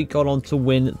 Have we gone on to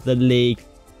win the league?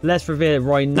 Let's reveal it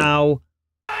right now.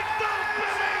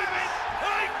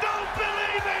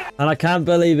 And I can't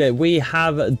believe it. We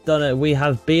have done it. We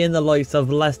have beaten the likes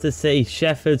of Leicester City,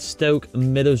 Sheffield, Stoke,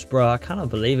 Middlesbrough. I cannot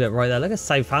believe it right there. Look at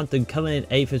Southampton coming in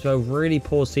 8th as well. Really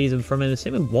poor season from him.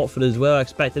 Same with Watford as well. I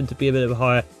expect him to be a bit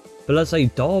higher. But let's say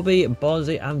Derby,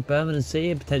 Barnsley and Birmingham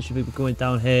City potentially be going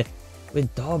down here.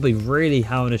 With Derby really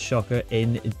having a shocker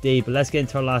indeed. But let's get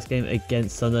into our last game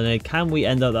against Sunderland. Can we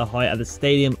end up that high at the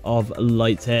Stadium of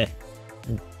Light here?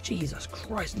 And Jesus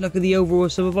Christ, look at the overall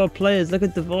of some of our players. Look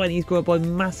at Devine, he's grown up by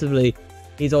massively.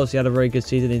 He's obviously had a very good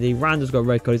season indeed. Randall's got a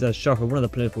red card, he's had a shocker. One of the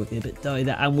Plymouth boys a bit dirty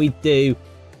there. And we do,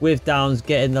 with Downs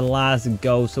getting the last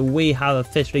goal. So we have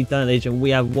officially done it, and we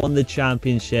have won the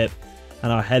championship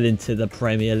and are heading to the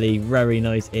Premier League. Very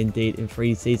nice indeed in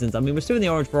 3 seasons. I mean, we're still in the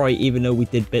orange beret, even though we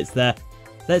did bits there.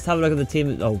 Let's have a look at the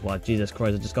team. Oh, wow, Jesus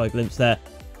Christ, I just got a glimpse there.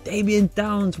 Damien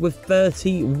Downs with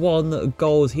 31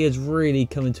 goals. He has really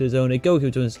come into his own. A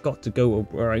goalkeeper has got to go.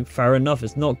 Right, fair enough.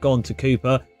 It's not gone to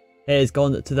Cooper. It has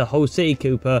gone to the whole city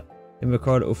Cooper in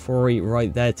Ricardo Ofori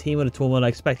right there. Team of the tournament. I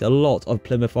expect a lot of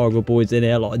Plymouth Argyle boys in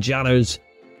here. A lot of Janners.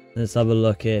 Let's have a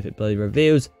look here if it bloody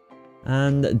reveals.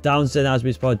 And Downs in as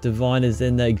we spotted. Devine is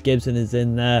in there. Gibson is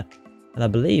in there. And I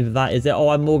believe that is it. Oh,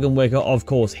 and Morgan Wicker. Of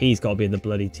course, he's got to be in the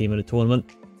bloody team of the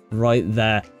tournament. Right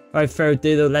there. Alright, fair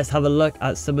ado though, let's have a look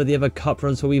at some of the other cup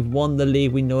runs. So we've won the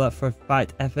league, we know that for a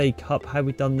fact. FA Cup, how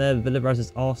we done there? Villa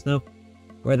versus Arsenal.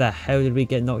 Where the hell did we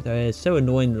get knocked out here? It's so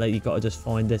annoying, like, you got to just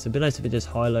find this. It'd be nice if it just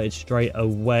highlighted straight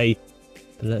away.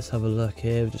 But let's have a look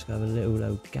here. We're just going to have a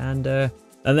little gander.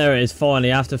 And there it is,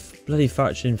 finally. After bloody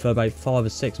fetching for about 5 or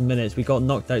 6 minutes, we got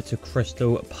knocked out to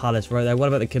Crystal Palace right there. What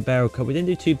about the Cabero Cup? We didn't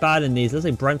do too bad in these. Let's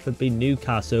say Brentford beat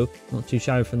Newcastle. Not too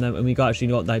shabby from them. And we got actually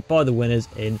knocked out by the winners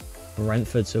in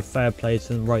Brentford, so fair play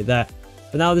to them right there.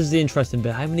 But now this is the interesting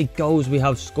bit. How many goals we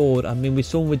have scored? I mean, we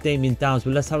saw them with Damien Downs,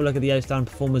 but let's have a look at the outstanding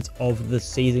performance of the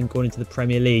season going into the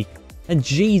Premier League. And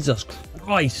Jesus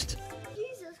Christ.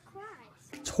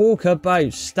 Talk about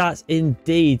stats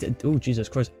indeed. Oh, Jesus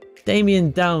Christ.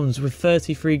 Damien Downs with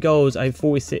 33 goals out of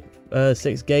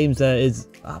 46 games there is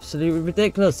absolutely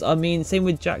ridiculous. I mean, same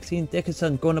with Jackson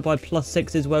Dickinson going up by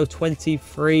 +6 as well.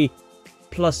 23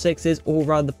 +6s all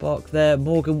around the park there.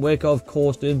 Morgan Wicker, of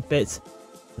course, doing bits.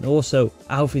 And also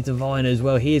Alfie Devine as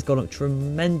well. He has gone up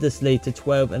tremendously to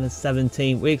 12 and a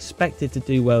 17. We expected to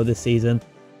do well this season.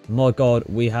 My God,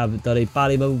 we have done a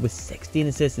Ballymo with 16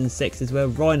 assists and 6 as well.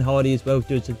 Ryan Hardy as well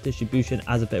doing some distribution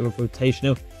as a bit of a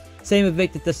rotational. Same with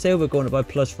Victor Da Silva going up by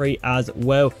 +3 as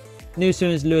well. New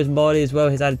students Lewis Marley as well.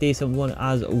 He's had a decent one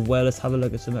as well. Let's have a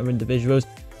look at some other individuals.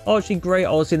 Archie Gray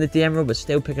also in the DM role, but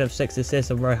still picking up 6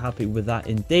 assists. I'm very happy with that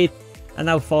indeed. And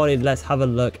now finally, let's have a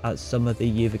look at some of the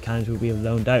youth academies we have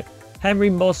loaned out. Henry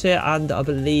Moss here, and I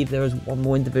believe there is one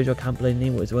more individual. I can't believe the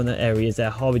name was one of the areas there.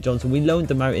 Harvey Johnson. We loaned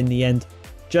them out in the end.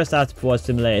 Just after before I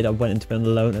simulated, I went into being on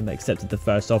the loan and accepted the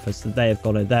first offer, so they have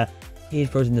gone out there. He's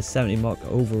approaching the 70 mark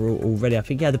overall already. I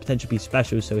think he had the potential to be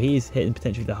special, so he's hitting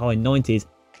potentially the high 90s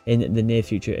in the near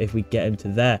future if we get him to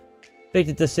there.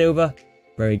 Victor Da Silva,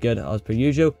 very good as per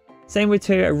usual. Same with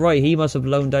Terry Wright. He must have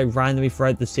loaned out randomly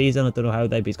throughout the season. I don't know how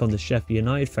they, but he's gone to Sheffield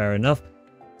United. Fair enough.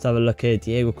 Let's have a look here.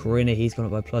 Diego Corina, he's gone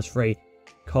up by +3.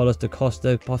 Carlos Da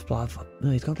Costa,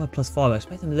 no, he's gone by +5. I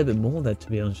expect him a little bit more there, to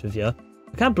be honest with you.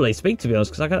 I can't believe speak, to be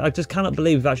honest, because I just cannot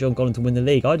believe we've actually gone on to win the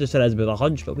league. I just said it as a bit of a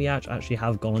hunch, but we actually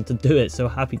have gone on to do it. So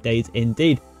happy days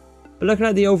indeed. But looking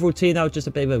at the overall team now, just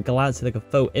a bit of a glance at like a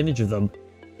faux image of them.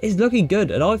 It's looking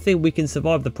good, and I think we can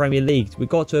survive the Premier League. We've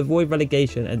got to avoid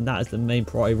relegation, and that is the main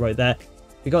priority right there.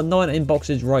 We've got 9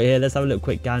 inboxes right here. Let's have a little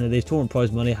quick gander. These tournament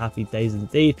prize money, happy days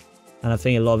indeed. And I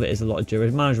think a lot of it is a lot of jury.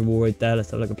 Manager War right there.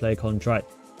 Let's have a look at player contract.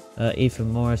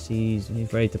 Ethan Morris, he's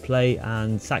ready to play,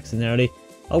 and Saxon early.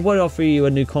 I would offer you a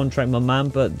new contract, my man,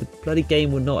 but the bloody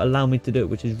game would not allow me to do it,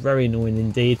 which is very annoying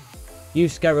indeed.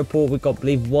 Youth Scout Report, we've got, I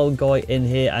believe, one guy in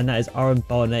here, and that is Aaron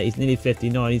Barnett. He's nearly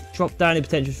 59. He's dropped down in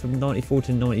potential from 94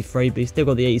 to 93, but he's still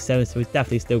got the 87, so he's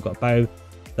definitely still got about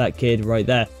that kid right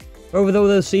there.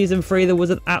 Although season 3, there was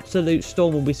an absolute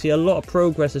storm, and we see a lot of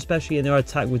progress, especially in their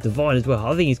attack with Devine as well.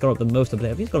 I think he's gone up the most, I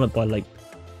believe. He's gone up by, like,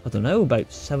 I don't know,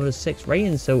 about 7 or 6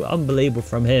 ratings, so unbelievable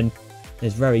from him.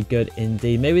 It's very good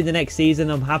indeed. Maybe the next season,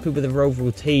 I'm happy with the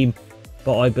overall team.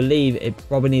 but I believe it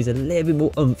probably needs a little bit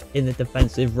more oomph in the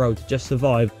defensive role to just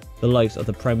survive the likes of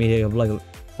the Premier League of like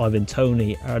Ivan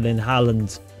Toney, Erling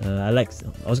Haaland,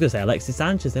 Alexis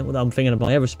Sanchez. I'm thinking of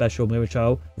my ever special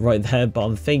Miracho right there, but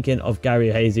I'm thinking of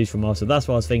Gary Jesus from Arsenal. That's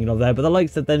what I was thinking of there. But the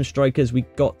likes of them strikers, we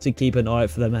got to keep an eye out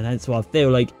for them, and hence why I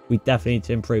feel like we definitely need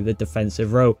to improve the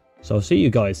defensive row. So I'll see you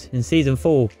guys in Season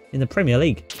 4 in the Premier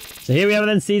League. So here we have it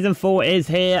then, Season 4 is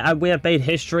here, and we have made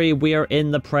history. We are in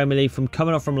the Premier League from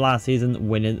coming up from last season,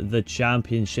 winning the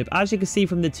Championship. As you can see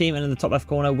from the team and in the top left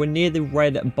corner, we're near the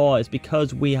red bar. It's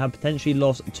because we have potentially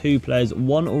lost 2 players,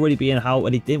 one already being out,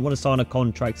 and he didn't want to sign a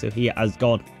contract, so he has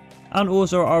gone. And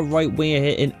also our right winger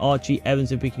here in Archie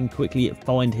Evans, if we can quickly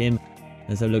find him.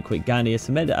 Let's have a look quick. Gandhi has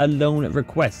submitted a loan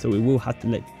request, so we will have to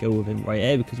let go of him right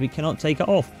here because we cannot take it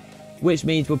off, which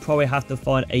means we'll probably have to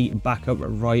find a backup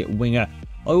right winger.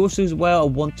 I also as well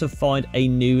want to find a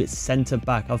new centre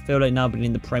back. I feel like now being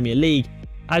in the Premier League,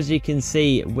 as you can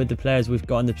see with the players we've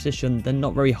got in the position, they're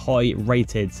not very high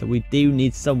rated. So we do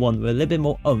need someone with a little bit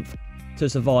more oomph to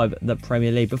survive the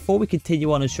Premier League. Before we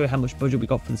continue on and show you how much budget we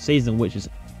got for the season, which is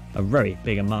a very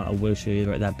big amount, I will show you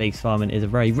right there. Big Simon is a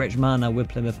very rich man now with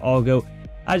Plymouth Argyle.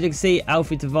 As you can see,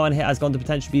 Alfie Devine here has gone to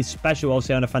potentially be special,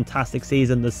 obviously on a fantastic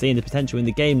season. They're seeing the potential in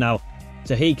the game now,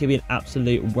 so he could be an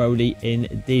absolute worldie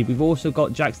indeed. We've also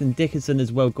got Jackson Dickinson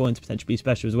as well going to potentially be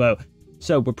special as well.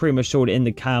 So we're pretty much sorted in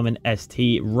the Cam and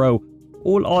ST row.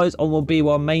 All eyes on will be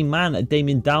our main man,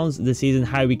 Damien Downs, this season,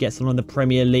 how he gets on in the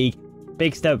Premier League.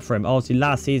 Big step for him. Obviously,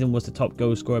 last season was the top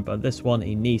goal scorer, but this one,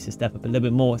 he needs to step up a little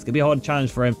bit more. It's going to be a hard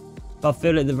challenge for him, but I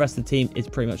feel like the rest of the team is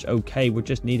pretty much okay. We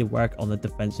just need to work on the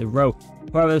defensive row.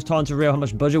 However, it's time to reveal how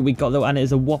much budget we got though, and it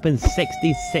is a whopping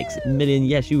 66 million.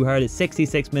 Yes, you heard it,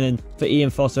 66 million for Ian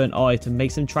Foster and I to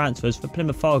make some transfers for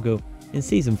Plymouth Argyle in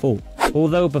Season 4.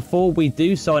 Although before we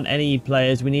do sign any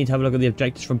players, we need to have a look at the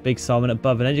objectives from Big Simon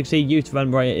above. And as you can see, youth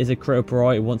development is a critical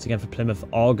priority once again for Plymouth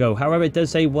Argyle. However, it does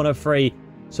say 1 of 3.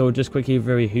 So we'll just quickly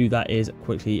review who that is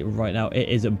quickly right now. It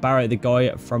is Barrett, the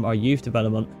guy from our youth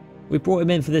development. We brought him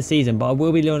in for this season, but I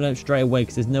will be loaning him straight away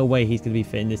because there's no way he's going to be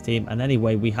fitting this team. And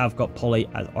anyway, we have got Polly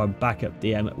as our backup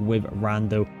DM with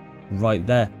Rando right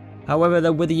there. However,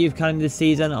 though, with the youth academy this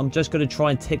season, I'm just going to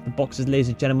try and tick the boxes, ladies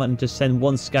and gentlemen, and just send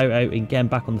 1 scout out and get him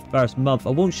back on the first month. I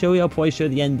won't show you, I'll probably show you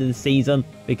at the end of the season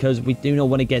because we do not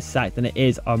want to get sacked, and it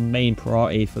is our main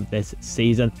priority for this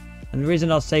season. And the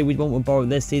reason I'll say we won't borrow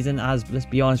this season, as let's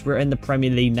be honest, we're in the Premier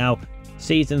League now.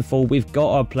 Season 4, we've got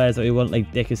our players that we want,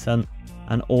 like Dickinson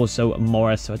and also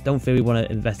Morris, so I don't feel we want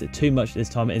to invest it too much this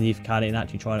time in the youth academy and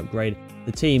actually try and upgrade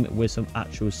the team with some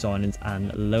actual signings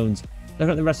and loans.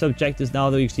 Looking at the rest of the objectives now,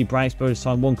 though, you can see Brian Exposure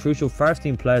signed 1 crucial first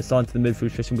team player signed to the midfield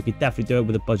position. We could definitely do it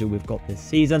with the budget we've got this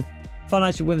season.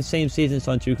 Financially, within the same season,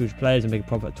 sign 2 crucial players and make a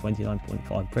profit of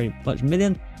 29.5 pretty much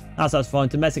million. That's fine.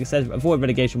 Domestic says avoid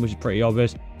relegation, which is pretty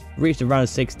obvious. Reach the round of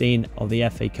 16 of the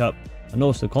FA Cup. And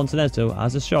also Continental,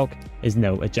 as a shock, is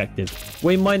no objective.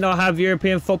 We might not have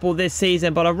European football this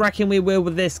season, but I reckon we will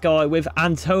with this guy, with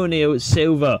Antonio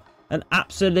Silva. An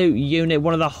absolute unit,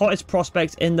 one of the hottest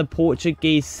prospects in the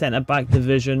Portuguese centre-back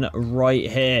division right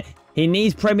here. He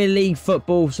needs Premier League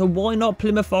football, so why not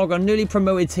Plymouth Argyle, newly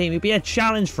promoted team? It'd be a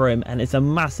challenge for him, and it's a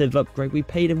massive upgrade. We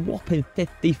paid a whopping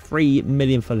 53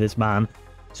 million for this man,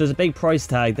 so it's a big price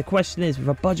tag. The question is, with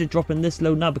our budget dropping this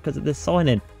low now because of this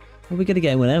signing, are we going to get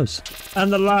anyone else?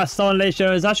 And the last sign, ladies and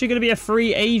gentlemen, is actually going to be a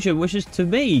free agent, which is, to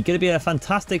me, going to be a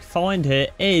fantastic find here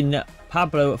in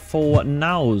Pablo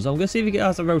Fornals. I'm going to see if he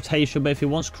has a rotation, but if he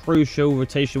wants crucial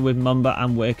rotation with Mumba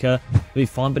and Wicker, he'll be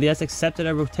fine. But he has accepted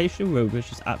a rotation road, which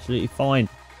is absolutely fine.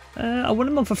 I want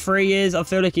him on for 3 years. I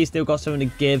feel like he's still got something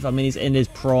to give. I mean, he's in his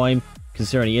prime,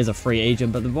 considering he is a free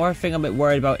agent. But the one thing I'm a bit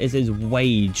worried about is his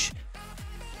wage.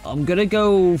 I'm going to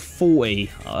go 40.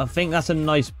 I think that's a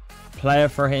nice player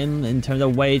for him in terms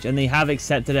of wage, and they have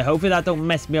accepted it. Hopefully that don't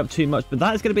mess me up too much, but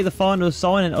that is going to be the final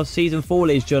signing of Season 4,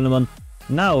 ladies and gentlemen.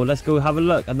 Now let's go have a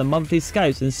look at the monthly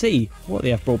scouts and see what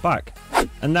they have brought back.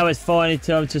 And now it's finally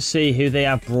time to see who they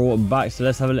have brought back, so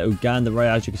let's have a little gander. Right,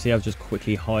 as you can see, I've just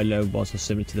quickly highlighted what's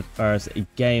similar to the first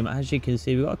game. As you can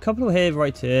see, we've got a couple here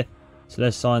right here, so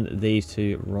let's sign these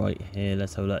 2 right here.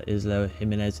 Let's have a look. Islo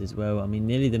Jimenez as well. I mean,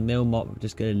 nearly the mill mark. We're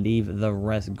just going to leave the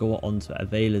rest, go on to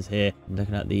Availers here. I'm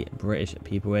looking at the British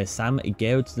people here. Sam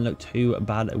Gale doesn't look too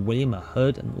bad. William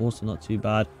Hood, and also not too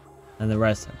bad. And the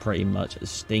rest are pretty much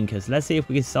stinkers. Let's see if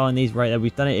we can sign these right there.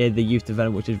 We've done it here, the youth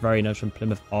development, which is very nice from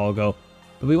Plymouth Argyle.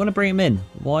 But we want to bring him in.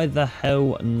 Why the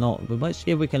hell not? We might see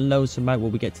if we can loan some out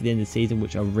when we get to the end of the season,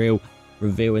 which are real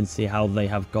reveal and see how they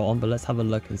have got on. But let's have a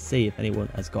look and see if anyone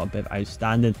has got a bit of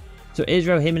outstanding. So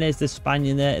Israel Jimenez, the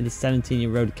Spaniard there, the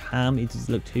 17-year-old Cam. He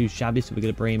doesn't look too shabby, so we're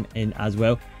going to bring him in as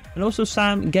well. And also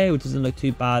Sam Gale doesn't look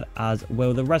too bad as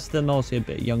well. The rest of them are also a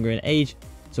bit younger in age,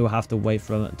 so we'll have to wait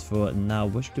for now.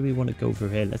 Which do we want to go through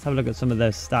here? Let's have a look at some of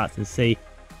their stats and see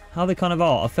how they kind of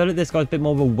are. I feel like this guy's a bit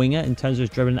more of a winger in terms of his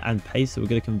dribbling and pace, so we're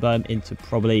going to convert him into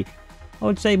probably, I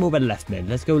would say, more of a left mid.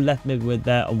 Let's go left mid with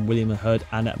there on William Hood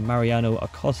and Mariano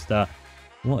Acosta.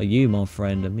 What are you, my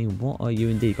friend? I mean, what are you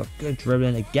indeed? Got good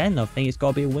dribbling again. I think it's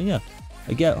got to be a winger.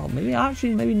 Again, oh, maybe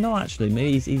actually, maybe not actually.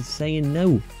 Maybe he's saying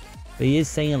no. But he is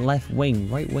saying left wing.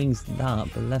 Right wing's that,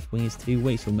 but left wing is 2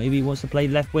 weeks. So maybe he wants to play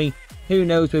left wing. Who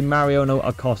knows with Mariano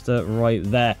Acosta right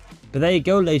there. But there you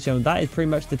go, ladies and gentlemen. That is pretty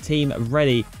much the team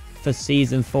ready for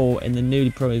Season 4 in the newly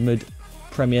promoted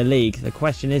Premier League. The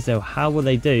question is, though, how will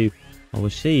they do? I will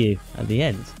see you at the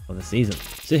end of the season.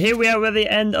 So here we are at the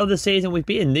end of the season. We've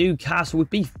beaten Newcastle. We've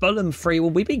beat Fulham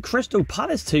 3-1. We beat Crystal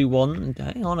Palace 2-1.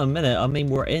 Hang on a minute. I mean,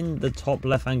 we're in the top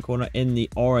left-hand corner in the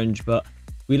orange, but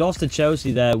we lost to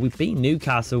Chelsea there. We beat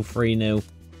Newcastle 3-0.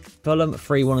 Fulham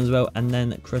 3-1 as well, and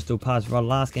then Crystal Palace for our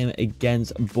last game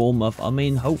against Bournemouth. I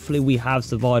mean, hopefully we have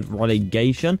survived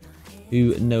relegation.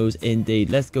 Who knows indeed.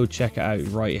 Let's go check it out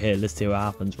right here. Let's see what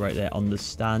happens right there on the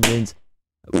standings.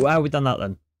 How have we done that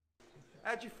then?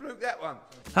 How'd you fluke that one?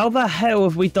 How the hell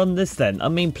have we done this then? I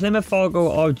mean, Plymouth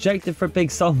Argyle, our objective for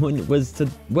Big Simon was to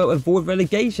avoid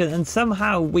relegation, and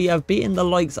somehow we have beaten the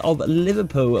likes of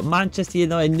Liverpool, Manchester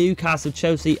United, Newcastle,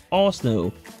 Chelsea,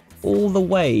 Arsenal, all the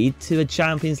way to a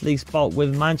Champions League spot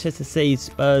with Manchester City,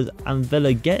 Spurs and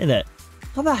Villa getting it.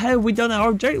 How the hell have we done it? Our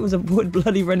objective was avoid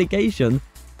bloody relegation,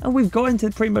 and we've got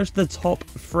into pretty much the top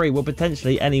 3, well,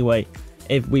 potentially anyway,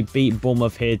 if we beat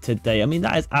Bournemouth here today. I mean,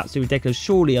 that is absolutely ridiculous.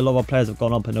 Surely a lot of our players have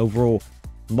gone up, and overall,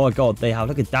 my God, they have.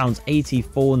 Look at Downs,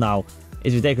 84 now.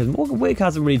 It's ridiculous. Morgan Wick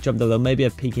hasn't really jumped over. Maybe a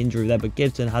peak injury there, but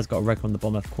Gibson has got a record on the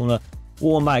bottom left corner.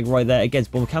 Automatic right there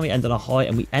against Bournemouth. Can we end on a high?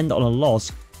 And we end on a loss,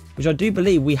 which I do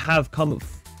believe we have come,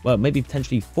 well, maybe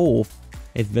potentially 4th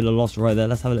if Villa lost right there.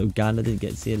 Let's have a little gander. Didn't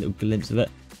get to see a little glimpse of it.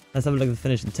 Let's have a look at the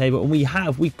finishing table.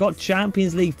 And we've got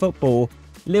Champions League football.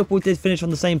 Liverpool did finish on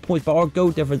the same points, but our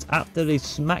goal difference after they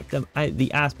smacked them out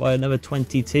the ass by another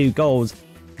 22 goals.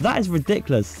 That is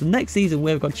ridiculous. The next season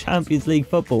we've got Champions League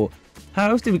football.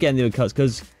 How else did we get in the other cups?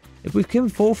 Because if we've come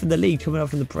 4th in the league coming up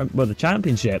from the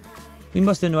Championship, we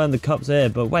must have known the cups here.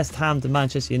 But West Ham to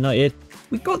Manchester United,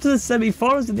 we got to the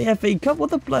semi-finals in the FA Cup.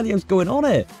 What the bloody hell's going on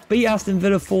here? Beat Aston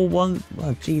Villa 4-1.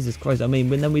 Oh, Jesus Christ. I mean,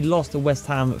 then we lost to West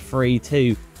Ham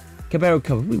 3-2. Carabao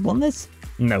Cup, have we won this?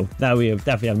 No, we have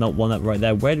definitely have not won that right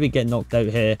there. Where did we get knocked out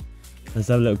here? Let's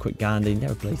have a little quick gander. You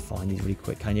never play fine these really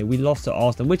quick, can you? We lost to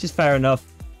Arsenal, which is fair enough.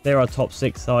 They're our top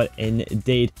 6 side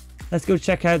indeed. Let's go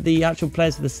check out the actual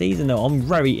players for the season though. I'm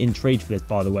very intrigued for this,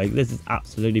 by the way. This is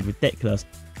absolutely ridiculous.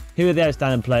 Who are the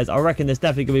outstanding players? I reckon there's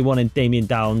definitely going to be one in Damien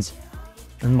Downs.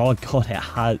 And my God,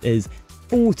 it is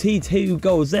 42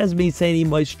 goals. There's me saying he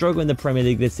might struggle in the Premier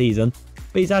League this season,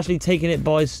 but he's actually taking it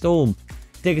by storm.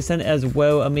 Dickerson as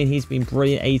well. I mean, he's been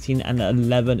brilliant. 18 and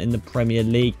 11 in the Premier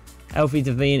League. Alfie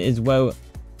Devine as well.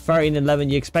 13 and 11.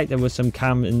 You expect there was some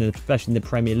cam, especially in the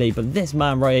Premier League. But this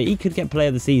man right here, he could get player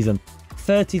of the season.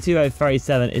 32 out of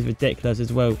 37 is ridiculous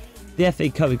as well. The FA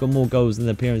Cup, we've got more goals than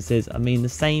appearances. I mean, the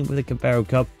same with the Carabao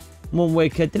Cup.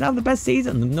 Wicker didn't have the best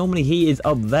season. Normally he is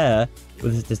up there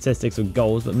with the statistics of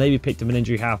goals, but maybe picked up an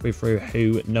injury halfway through.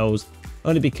 Who knows?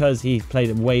 Only because he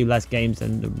played way less games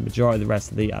than the majority of the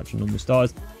rest of the actual normal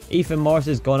stars. Ethan Morris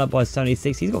has gone up by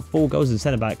 76. He's got 4 goals as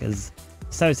centre-back, as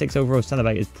 76 overall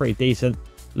centre-back is pretty decent.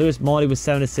 Lewis Marley with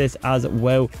 7 assists as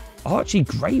well. Archie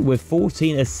Gray with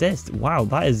 14 assists. Wow,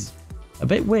 that is a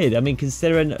bit weird. I mean,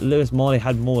 considering Lewis Marley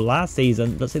had more last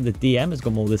season, looks like the DM has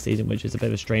got more this season, which is a bit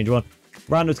of a strange one.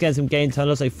 Randall's getting some game time.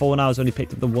 Looks like 4 hours only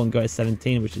picked up the 1 goal at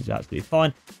 17, which is absolutely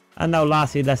fine. And now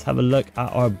lastly, let's have a look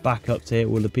at our backups here,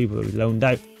 all the people that we loaned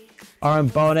out. Aaron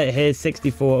Barnett here,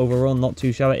 64 overall, not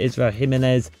too shabby. Israel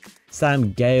Jimenez,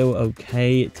 Sam Gale,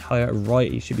 okay. Tyre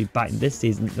Wright, he should be back this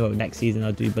season, no, next season,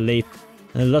 I do believe.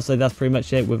 And it looks like that's pretty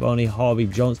much it with only Harvey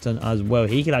Johnston as well.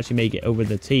 He can actually make it over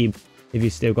the team if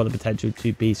he's still got the potential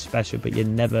to be special, but you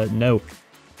never know.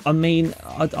 I mean,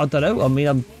 I don't know. I mean,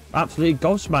 I'm absolutely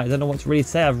gobsmacked. I don't know what to really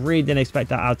say. I really didn't expect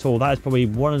that at all. That is probably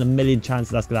 1 in a million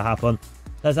chances that's going to happen.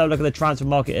 Let's have a look at the transfer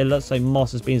market. It looks like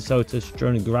Moss has been sold to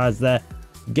Strunegraz there.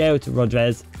 Gale to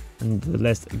Rodriguez. And the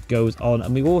list goes on.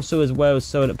 And we also as well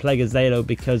sold at Plegazelo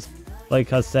because,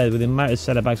 like I said, with the amount of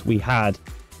centre-backs we had,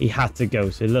 he had to go.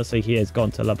 So it looks like he has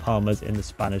gone to La Palmas in the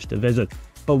Spanish division.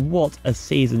 But what a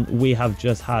season we have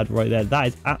just had right there. That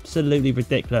is absolutely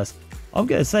ridiculous. I'm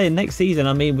going to say next season,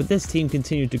 I mean, with this team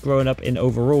continuing to grow up in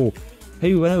overall,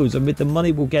 who knows? And with the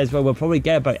money we'll get as well, we'll probably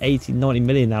get about 80, 90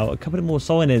 million now. A couple of more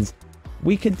signings.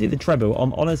 we could do the treble.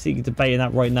 I'm honestly debating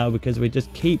that right now because we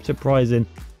just keep surprising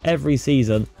every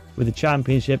season with the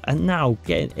Championship, and now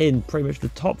getting in pretty much the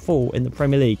top 4 in the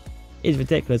Premier League is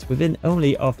ridiculous within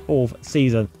only our 4th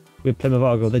season with Plymouth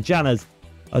Argyle. The Janners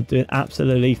are doing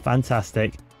absolutely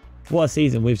fantastic. What a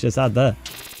season we've just had there.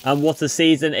 And what a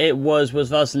season it was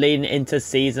us leading into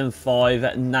season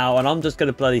 5 now. And I'm just going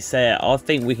to bloody say it. I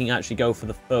think we can actually go for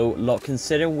the full lot.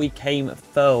 Considering we came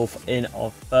 12th in our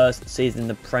first season in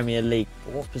the Premier League.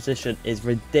 4th position is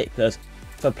ridiculous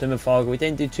for Plymouth Argyle. We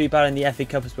didn't do too bad in the FA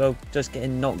Cup as well. Just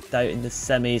getting knocked out in the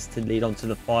semis to lead on to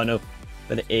the final.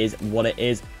 But it is what it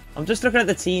is. I'm just looking at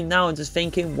the team now and just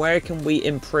thinking, where can we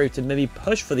improve to maybe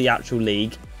push for the actual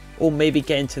league? Or maybe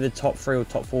get into the top 3 or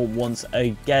top 4 once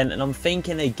again. And I'm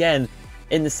thinking again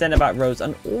in the centre-back rows.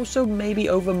 And also maybe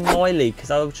over Miley.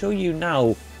 Because I'll show you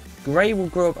now. Gray will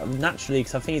grow up naturally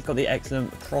because I think he's got the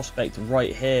excellent prospect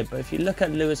right here. But if you look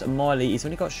at Lewis and Miley, he's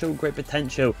only got show great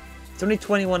potential. He's only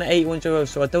 21 at 81 euros.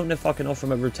 So I don't know if I can offer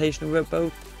him a rotational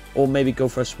rope. Or maybe go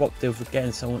for a swap deal for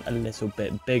getting someone a little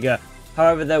bit bigger.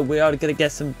 However, though, we are going to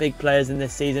get some big players in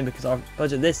this season because our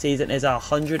budget this season is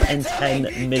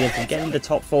 110 million. For getting the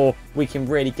top 4, we can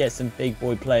really get some big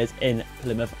boy players in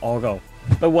Plymouth Argyle.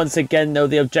 But once again, though,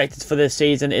 the objectives for this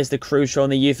season is the crucial on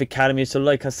the youth academy. So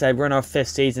like I said, we're in our 5th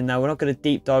season now. We're not going to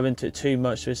deep dive into it too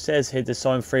much. So it says here to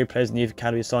sign 3 players in the youth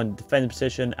academy, sign the defending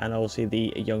position and also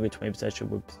the younger 20 position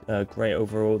with great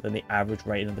overall than the average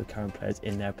rating of the current players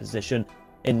in their position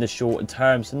in the short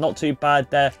term. So not too bad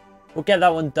there. We'll get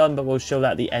that one done, but we'll show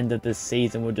that at the end of the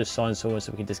season. We'll just sign someone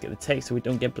so we can just get the tick so we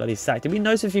don't get bloody sacked. It'd be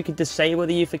nice if you could disable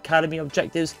the Youth Academy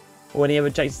objectives or any other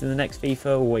objectives in the next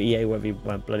FIFA or EA, whatever you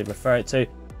want to bloody refer it to.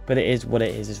 But it is what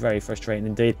it is. It's very frustrating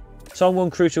indeed. So one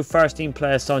crucial first team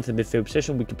player signed to the midfield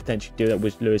position. We could potentially do that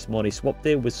with Lewis Marley swap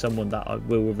deal with someone that I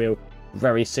will reveal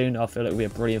very soon. I feel like we'll be a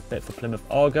brilliant fit for Plymouth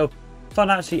Argyle.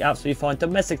 Financially, absolutely fine.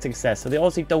 Domestic success. So they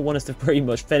obviously don't want us to pretty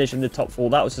much finish in the top 4.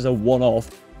 That was just a one-off.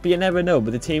 But you never know.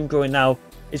 But the team growing now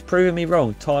is proving me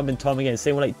wrong time and time again.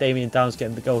 Same like Damien Downs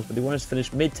getting the goals. But they want us to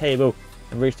finish mid-table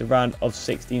and reach the round of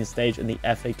 16 stage in the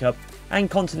FA Cup. And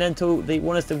Continental, they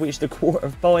want us to reach the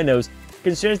quarter-finals.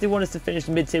 Considering they want us to finish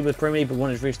mid-table with Premier League, but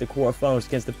want us to reach the quarter-finals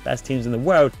against the best teams in the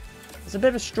world. It's a bit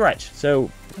of a stretch, so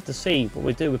we'll have to see what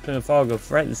we do with Plymouth Argyle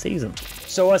throughout the season.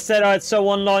 So I said I had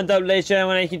someone lined up, ladies and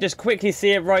gentlemen. You can just quickly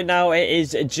see it right now. It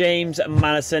is James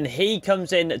Madison. He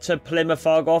comes in to Plymouth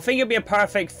Argyle. I think it'll be a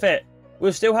perfect fit.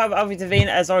 We'll still have Alfie Devine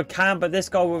as our cam, but this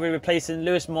guy will be replacing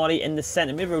Lewis Marley in the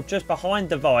centre middle, just behind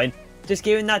Devine. Just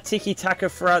giving that tiki-taka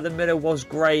throughout the middle was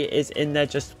Gray is in there,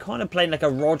 just kind of playing like a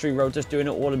Rodri role, just doing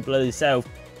it all in bloody self.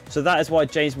 So that is why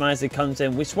James Madison comes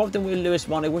in. We swapped him with Lewis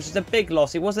Marley, which is a big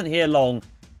loss. He wasn't here long,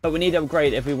 but we need to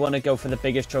upgrade if we want to go for the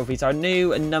biggest trophies. Our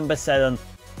new number 7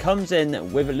 comes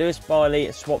in with a Lewis Marley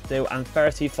swap deal and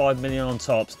 35 million on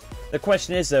tops. The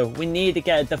question is, though, we need to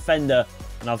get a defender,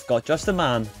 and I've got just a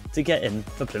man to get in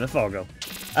for Plymouth Argyle.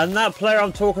 And that player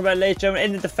I'm talking about, ladies and gentlemen,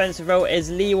 in the defensive role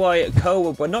is Leroy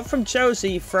Cole. But not from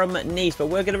Chelsea, from Nice. But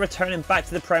we're going to return him back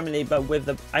to the Premier League, but with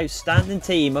the outstanding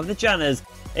team of the Janners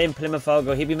in Plymouth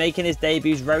Argyle. He'll be making his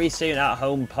debuts very soon at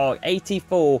Home Park.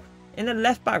 84 in the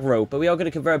left-back role. But we are going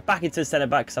to convert back into the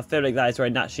centre-back because I feel like that is where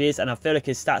he naturally is. And I feel like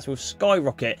his stats will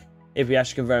skyrocket if we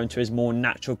actually convert him to his more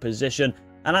natural position.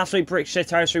 An absolute brick shit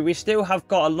territory. We still have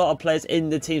got a lot of players in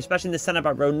the team, especially in the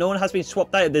centre-back role. No one has been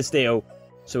swapped out of this deal.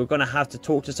 So we're going to have to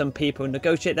talk to some people and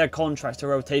negotiate their contracts to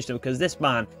rotational, because this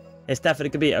man is definitely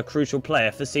going to be a crucial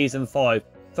player for Season 5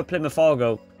 for Plymouth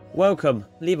Argyle. Welcome,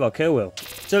 Levi Kilwell.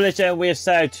 So ladies and gentlemen, we have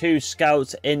set out 2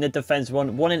 scouts in the defence,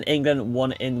 one in England,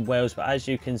 one in Wales. But as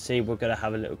you can see, we're going to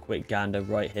have a little quick gander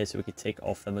right here so we can tick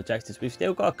off them objectives. We've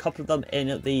still got a couple of them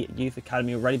in the youth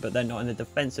academy already, but they're not in the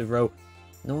defensive role.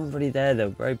 No one really there though,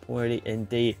 very poorly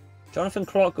indeed. Jonathan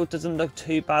Clark doesn't look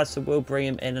too bad, so we'll bring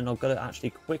him in, and I'm going to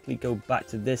actually quickly go back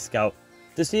to this scout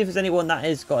to see if there's anyone that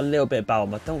has got a little bit about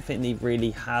him. I don't think they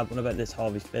really have. What about this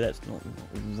Harvey Phillips? Not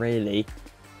really.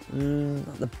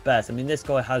 Not the best. I mean, this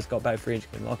guy has got about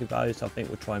 300k market value, so I think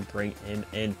we'll try and bring him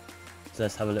in. So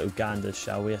let's have a little gander,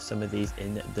 shall we? Some of these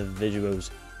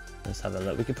individuals. Let's have a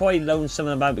look. We could probably loan some of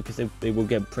them out because they will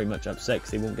get pretty much upset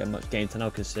because they won't get much game to now,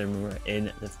 considering we're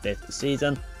in the 5th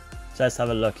season. So let's have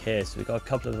a look here. So we've got a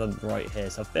couple of them right here.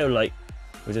 So I feel like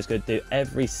we're just going to do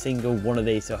every single one of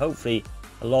these. So hopefully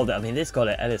a lot of it. I mean, this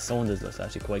guy, Ellis Saunders, looks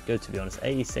actually quite good, to be honest.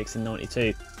 86 and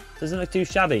 92. Doesn't look too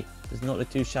shabby. Does not look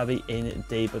too shabby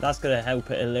indeed. But that's going to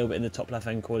help it a little bit in the top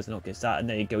left-hand corner to not get that. And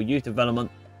there you go. Youth development.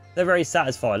 They're very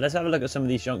satisfied. Let's have a look at some of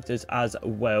these youngsters as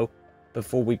well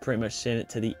before we pretty much send it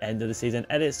to the end of the season.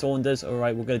 Ellis Saunders. All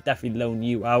right, we're going to definitely loan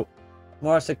you out.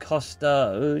 Morris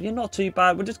Acosta, you're not too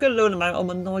bad. We're just going to loan him out. I'm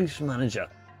a nice manager.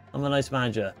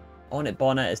 On it,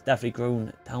 Bonnet has definitely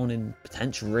grown down in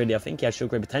potential, really. I think he had show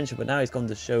great potential, but now he's gone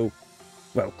to show,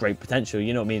 well, great potential.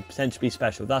 You know what I mean? Potentially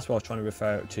special. That's what I was trying to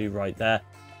refer to right there.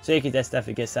 So Iki Des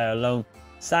definitely gets out alone.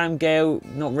 Sam Gale,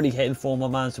 not really hitting form, my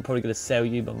man, so probably going to sell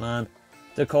you, my man.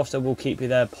 Da Costa will keep you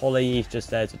there. Polly, he's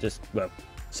just there to well,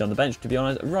 sit on the bench, to be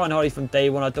honest. Ryan Hardy from day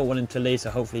one, I don't want him to leave,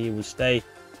 so hopefully he will stay.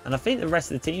 And I think the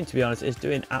rest of the team, to be honest, is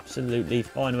doing absolutely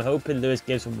fine. We're hoping Lewis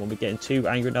Gibson won't be getting too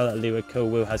angry now that Leo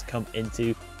Colwill has come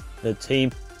into the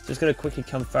team. Just going to quickly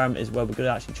confirm as well, we're going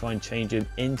to actually try and change him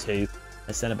into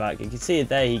a centre-back. You can see it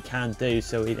there, he can do,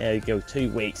 so there you go,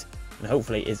 2 weeks. And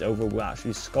hopefully his overall will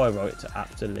actually skyrocket to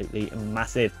absolutely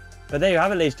massive. But there you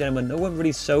have it, ladies and gentlemen. No one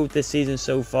really sold this season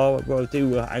so far. Well,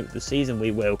 do out the season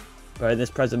we will. But in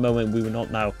this present moment, we will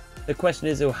not now. The question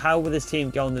is, though, how will this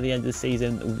team go on to the end of the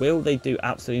season? Will they do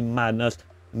absolutely madness?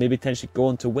 Maybe potentially go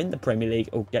on to win the Premier League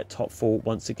or get top 4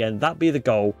 once again? That'd be the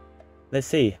goal. Let's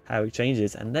see how it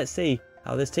changes. And let's see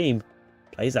how this team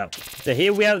plays out. So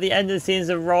here we have the end of the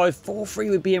season arrived.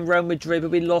 4-3 would be in Real Madrid,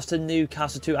 but we lost to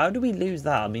Newcastle too. How do we lose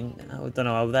that? I mean, I don't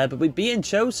know how there, but we'd be in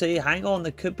Chelsea. Hang on,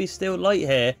 there could be still light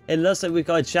here. It looks like we've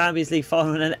got a Champions League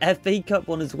final and an FA Cup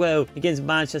one as well against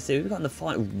Manchester. We've got in the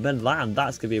final Milan.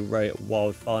 That's going to be a very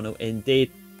wild final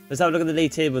indeed. Let's have a look at the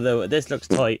league table though. This looks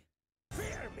tight.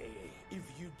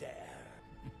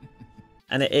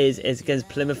 And it's against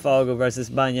Plymouth Argyle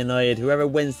versus Man United. Whoever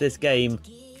wins this game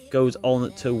goes on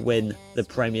to win the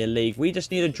Premier League. We just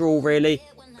need a draw, really,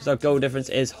 because our goal difference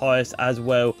is highest as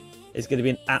well. It's going to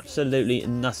be an absolutely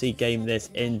nutty game, this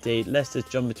indeed. Let's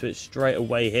just jump into it straight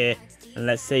away here, and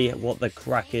let's see what the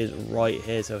crack is right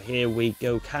here. So here we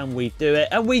go. Can we do it?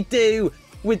 And we do,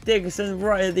 with Dickinson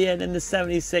right at the end in the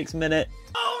 76th minute.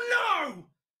 Oh no!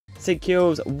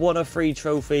 Secures one of 3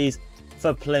 trophies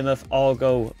for Plymouth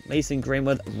Argyle. Mason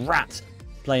Greenwood, rat,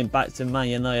 playing back to Man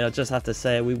United. I just have to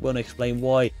say, we won't explain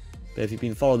why, but if you've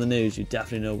been following the news, you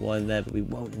definitely know why there, but we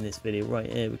won't in this video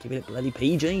right here. We're keeping it bloody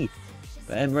PG.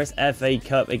 But Emirates FA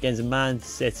Cup against Man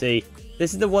City.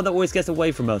 This is the one that always gets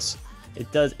away from us.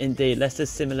 It does indeed. Let's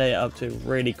just simulate it up to it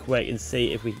really quick and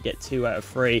see if we can get 2 out of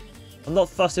 3. I'm not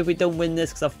fussed if we don't win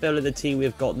this, because I feel like the team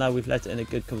we've got now, we've left it in a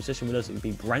good competition with us. It would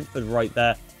be Brentford right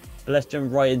there. But let's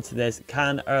jump right into this.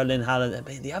 Can Erling Haaland... I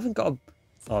mean, they haven't got a...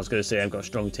 I was going to say I've got a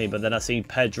strong team, but then I've seen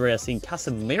Pedri, I've seen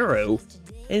Casemiro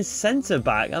in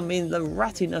centre-back. I mean, the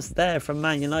rattiness there from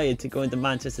Man United to go into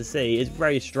Manchester City is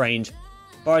very strange.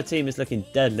 But our team is looking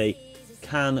deadly.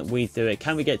 Can we do it?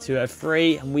 Can we get 2 out of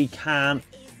 3? And we can.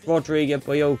 Rodrigo,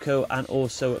 Boyoko, and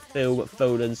also Phil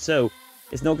Foden. So,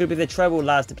 it's not going to be the treble,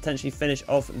 lads, to potentially finish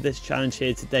off this challenge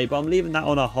here today. But I'm leaving that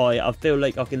on a high. I feel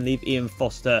like I can leave Ian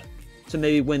Foster to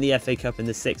maybe win the FA Cup in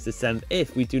the 6th to 7th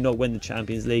if we do not win the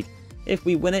Champions League. If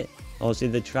we win it, obviously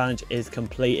the challenge is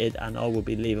completed and I will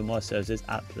be leaving my services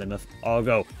at Plymouth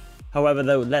Argyle. However,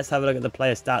 though, let's have a look at the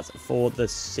player stats for the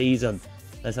season.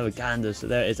 Let's have a gander. So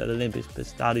there is at Olympic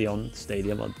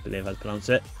Stadium, I believe I pronounce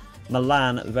it.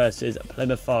 Milan versus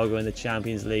Plymouth Argyle in the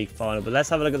Champions League final. But let's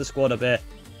have a look at the squad up here.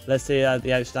 Let's see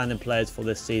the outstanding players for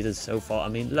this season so far. I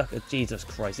mean, look at Jesus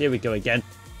Christ. Here we go again.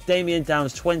 Damian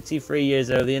Downs, 23 years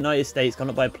old. The United States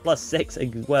gone up by +6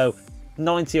 as well.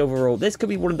 90 overall. This could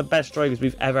be one of the best strikers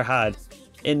we've ever had.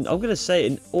 I'm going to say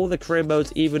in all the career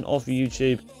modes, even off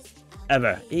YouTube,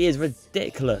 ever. He is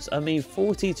ridiculous. I mean,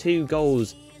 42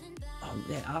 goals.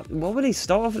 What would he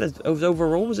start off as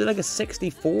overall? Was it like a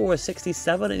 64 or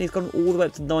 67? And he's gone all the way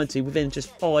up to 90 within just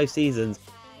 5 seasons.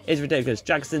 It's ridiculous.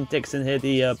 Jackson Dixon here,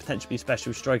 the potentially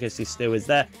special striker, he still is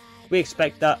there. We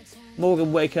expect that.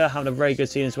 Morgan Whitaker having a very good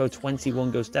season as well.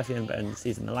 21 goals, definitely better than the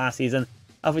season than last season.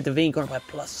 Alfie Devine gone up by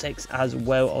 +6 as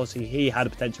well. Obviously, he had a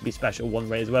potentially special one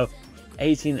way as well.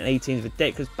 18 and 18 is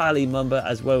ridiculous. Bally Mumba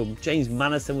as well. James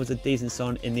Madison was a decent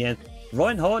sign in the end.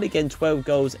 Ryan Hardy getting 12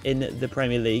 goals in the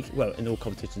Premier League. Well, in all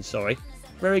competitions, sorry.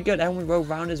 Very good. Elwyn rolled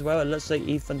round as well. It looks like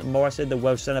Ethan Morrison, the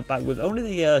Welsh centre-back, with only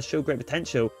the show great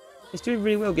potential, is doing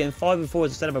really well. Getting 5 and 4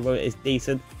 as a centre-back role is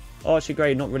decent. Archie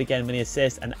Gray not really getting many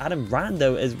assists. And Adam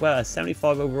Rando as well, at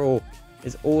 75 overall,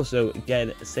 is also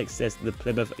getting 6 assists. The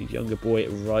Plymouth younger boy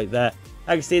right there.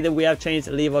 I can see that we have changed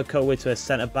Levi Colwill to a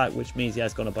centre-back, which means he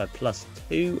has gone up by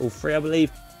 +2 or 3, I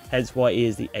believe. Hence why he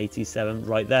is the 87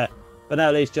 right there. But now,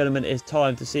 ladies and gentlemen, it's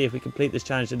time to see if we complete this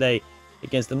challenge today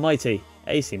against the mighty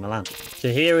AC Milan. So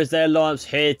here is their lineups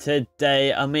here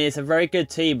today. I mean, it's a very good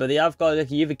team, but they have got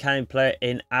like a youth academy player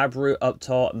in Abreu up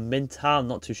top. Minta, I'm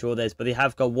not too sure this, but they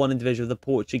have got one individual, the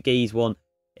Portuguese one,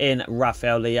 in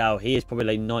Rafael Leao. He is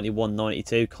probably like 91,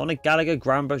 92. Conor Gallagher,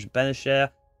 Grandbush, Benacer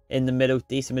in the middle.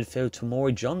 Decent midfield.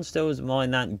 Tamori John still is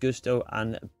mine, that Gusto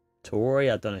and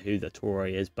Tory. I don't know who the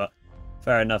Tory is, but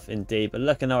fair enough indeed. But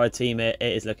looking at our team here,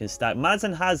 it is looking stacked.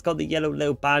 Madison has got the yellow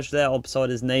little badge there opposite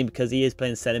his name because he is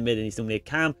playing centre mid and he's normally a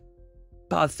cam.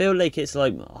 But I feel like it's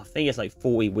like, I think it's like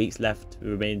 40 weeks left to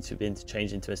remain to be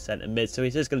interchanged into a centre mid. So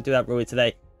he's just going to do that really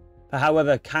today. But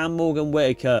however, can Morgan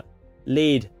Whittaker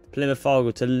lead Plymouth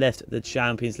Argyle to lift the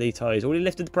Champions League title? He's already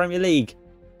lifted the Premier League.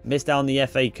 Missed out on the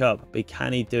FA Cup, but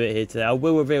can he do it here today? I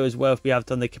will reveal as well if we have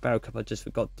done the Carabao Cup. I just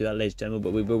forgot to do that, ladies and gentlemen,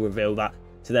 but we will reveal that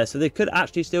today. So there could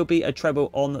actually still be a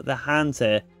treble on the hands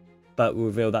here, but we'll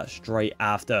reveal that straight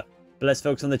after. But let's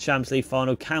focus on the Champions League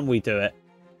final. Can we do it?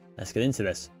 Let's get into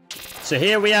this. So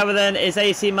here we have it then, is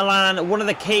AC Milan, one of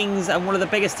the kings and one of the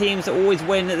biggest teams to always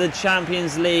win the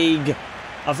Champions League.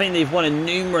 I think they've won it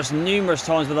numerous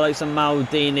times with the likes of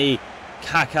Maldini,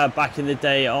 Kaká back in the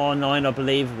day, R9 I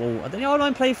believe. Well, I don't know,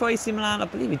 R9 played for AC Milan. I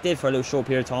believe he did for a little short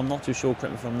period of time. I'm not too sure,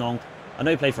 correct me if I'm wrong. I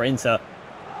know he played for Inter.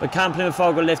 But can Plymouth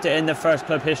Argyle lift it in their first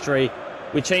club history?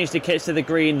 We changed the kits to the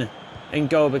green and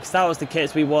gold because that was the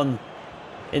kits we won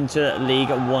into League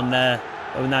 1 there.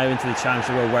 But now into the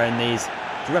Championship, we're wearing these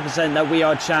to represent that we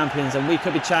are champions, and we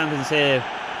could be champions here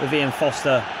with Ian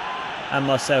Foster and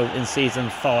myself in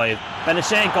Season 5.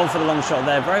 Benacer gone for the long shot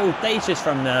there. Very audacious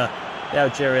from the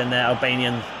Algerian there,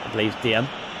 Albanian, I believe, DM.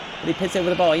 But he picks it with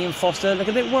the ball. Ian Foster, look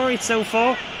a bit worried so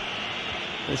far.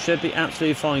 It should be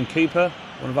absolutely fine. Cooper,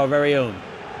 one of our very own.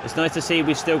 It's nice to see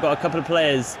we've still got a couple of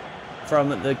players from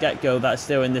the get-go that are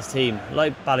still in this team.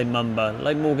 Like Ballymumba,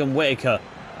 like Morgan Whittaker,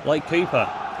 like Cooper.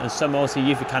 And some also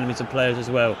youth academies of players as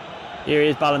well. Here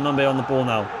is Ballymumba on the ball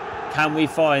now. Can we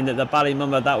find that the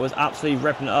Ballymumba that was absolutely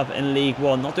ripping it up in League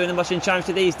 1? Not doing much in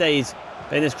Championship these days.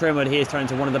 But in this career mode, he is turning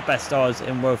to one of the best stars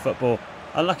in world football.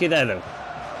 Unlucky there, though.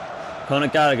 Conor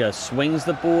Gallagher swings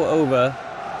the ball over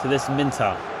to this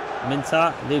Minta.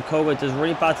 Luke Colbert does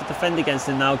really bad to defend against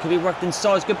him now. Could be worked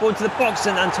inside. Good ball to the box,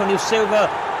 and Antonio Silva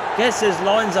gets his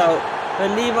lines out.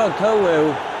 But Levo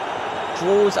Kowu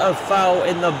draws a foul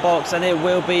in the box, and it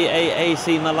will be a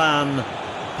AC Milan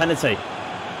penalty.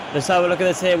 Let's have a look at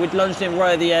this here. We'd lunged him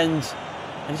right at the end,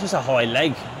 and it's just a high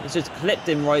leg. It's just clipped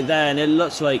him right there, and it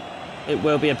looks like it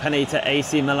will be a penalty to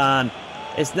AC Milan.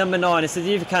 It's number 9. It's the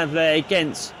youth academy player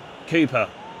against Cooper.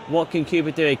 What can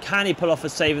Cooper do? Can he pull off a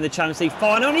save in the Champions League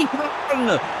final? And he can!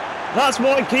 That's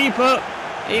my keeper.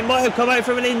 He might have come out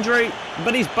from an injury,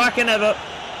 but he's back in ever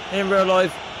in real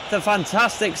life. It's a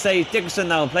fantastic save. Dickerson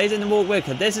now plays in the Morgan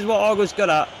Whittaker. This is what Argyle's good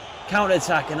at.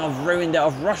 Counter-attack, and I've ruined it.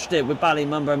 I've rushed it with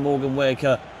Ballymumba and Morgan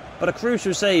Whittaker. But a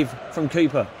crucial save from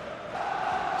Cooper.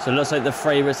 So it looks like the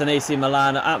favourites and AC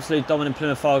Milan are absolutely dominant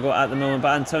Plymouth Argyle at the moment.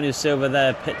 But Antonio Silva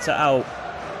there picks it out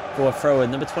for a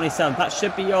throw-in. Number 27. That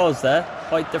should be yours there.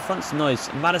 Right, the front's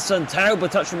nice. Madison, terrible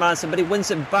touch from Madison, but he wins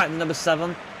it back to number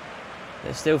 7.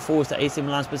 It still falls to AC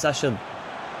Milan's possession.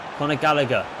 Conor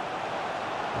Gallagher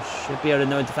should be able to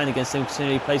know and defend against him,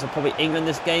 considering he plays for probably England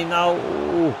this game now.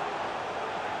 Ooh.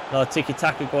 No,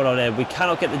 tiki-taka going on here. We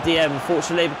cannot get the DM,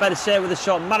 unfortunately. But better share with the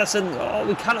shot. Madison, oh,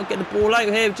 we cannot get the ball out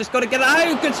here. We've just got to get it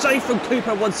out. Good save from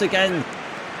Cooper once again.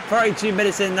 32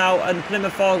 minutes in now, and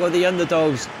Plymouth Argyle, the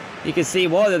underdogs. You can see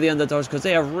why they're the underdogs, because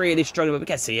they are really struggling. But we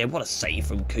can see here, what a save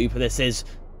from Cooper this is.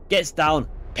 Gets down,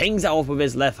 pings it off with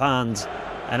his left hand.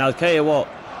 And I'll tell you what,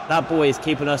 that boy is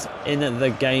keeping us in the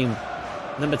game.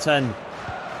 Number 10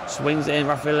 swings it in.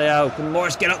 Rafael, can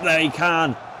Morris get up there? He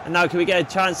can. And now can we get a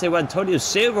chance here with Antonio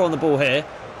Silva on the ball here?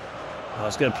 Oh,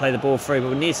 it's going to play the ball through,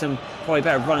 but we need some probably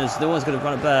better runners. No one's going to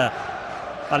run it there.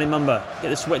 Ballymumba, get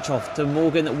the switch off to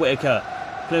Morgan Whittaker.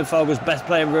 Plymouth Argyle's best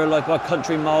player in real life by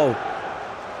country mile.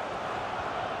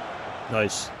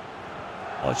 Nice.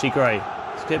 Archie Gray.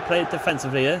 It's good play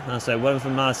defensively here. I say well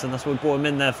from Madison. That's what we brought him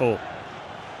in there for.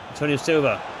 Antonio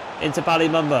Silva into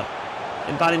Ballymumba.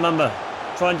 In Ballymumba.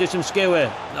 Try and do some skill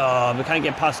here. Oh, we can't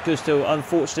get past Gusto.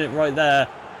 Unfortunate right there.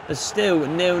 There's still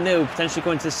 0-0, potentially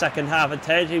going to the second half. A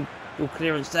terrible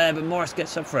clearance there, but Morris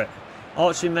gets up for it.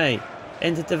 Archie May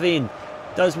into Devine.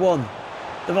 Does 1.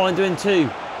 Devine doing 2.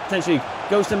 Potentially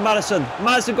goes to Madison.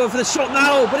 Madison going for the shot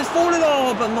now, but it's falling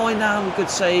off. But mine now, good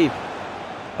save.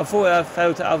 I thought I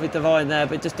fell to Alfie Devine there,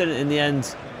 but just didn't in the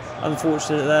end.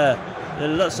 Unfortunate there.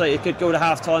 And it looks like it could go to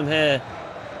half-time here.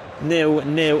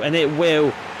 0-0, and it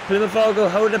will. Plymouth Argyle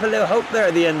holding up a little hope there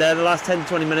at the end there, the last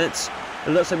 10-20 minutes. It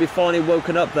looks like we've finally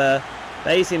woken up there. The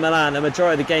AC Milan, the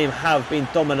majority of the game, have been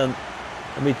dominant.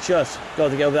 And we just got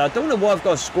to get over there. I don't know why I've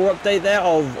got a score update there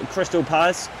of Crystal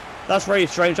Palace. That's very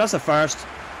strange. That's the first.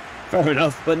 Fair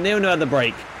enough. But 0-0 at the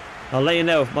break. I'll let you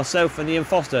know if myself and Ian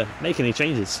Foster make any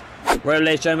changes. Right,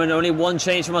 ladies and gentlemen, only one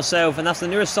change for myself. And that's the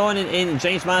newest signing in.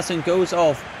 James Madison goes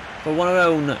off for one of our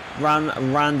own,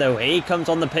 Rando. He comes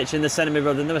on the pitch in the centre mid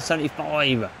row, the number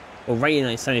 75. Well,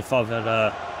 rating 75,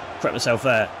 I'd correct myself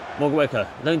there. Morgan Wicker,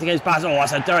 leaned against Baz. Oh,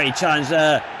 that's a dirty challenge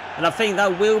there. And I think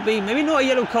that will be, maybe not a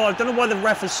yellow card. I don't know why the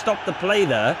ref has stopped the play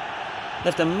there.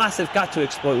 Left a massive gap to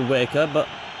exploit with Wicker, but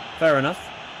fair enough.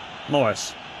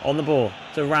 Morris on the ball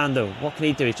to Randall. What can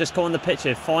he do? He's just caught on the pitch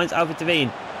here. Finds Alfie Devine.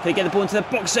 Can he get the ball into the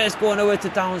box? It's going over to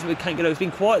Downs, but we can't get over. It's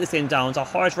been quiet this game, Downs. Our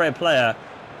highest rated player,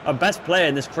 our best player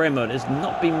in this career mode, has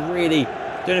not been really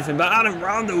doing anything. But Adam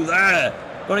Randall there,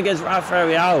 going against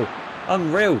Argyle.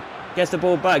 Unreal. Gets the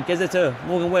ball back. Gives it to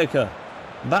Morgan Wicker.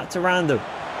 Back to Randall.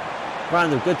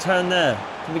 Randall, good turn there.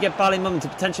 Can we get Ballymum to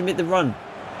potentially make the run?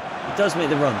 He does make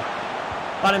the run.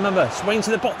 Ballymum swing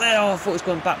to the bot there. Oh, I thought it was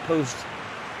going back post.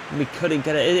 And we couldn't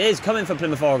get it. It is coming for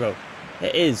Plymouth Argyle.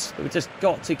 It is. But we just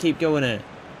got to keep going here.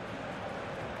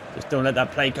 Just don't let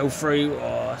that play go through.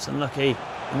 Oh, it's unlucky.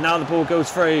 And now the ball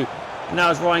goes through. And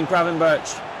now it's Ryan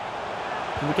Gravenberch.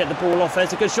 Can we get the ball off?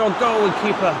 There's a good shot. Goal, and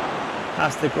keeper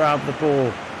has to grab the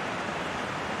ball.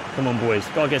 Come on, boys.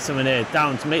 Got to get someone here.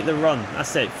 Down to make the run.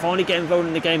 That's it. Finally get involved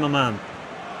in the game, my man.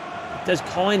 Does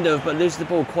kind of, but loses the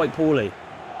ball quite poorly.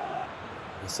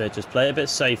 That's it. Just play it a bit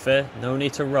safer. No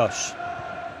need to rush.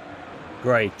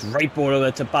 Great ball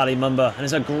over to Ballymumba. And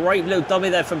it's a great little dummy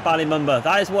there from Ballymumba.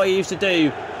 That is what he used to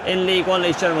do in League One,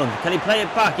 ladies and gentlemen. Can he play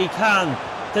it back? He can.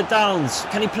 To Downs.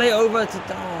 Can he play it over to...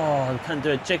 Oh, he can't do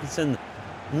it. Dickinson,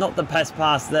 not the best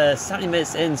pass there. 70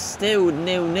 minutes in, still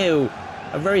 0-0.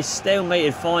 A very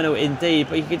stalemated final indeed.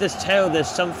 But you can just tell there's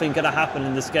something going to happen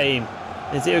in this game.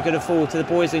 Is it going to fall to the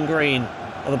boys in green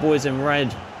or the boys in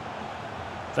red?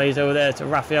 Plays over there to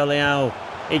Rafael Leal.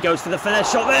 He goes for the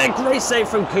finesse shot there. Great save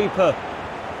from Cooper.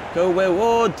 Go Will.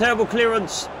 Oh, terrible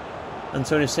clearance.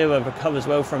 Antonio Silva recovers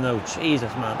well from though.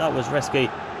 Jesus, man, that was risky.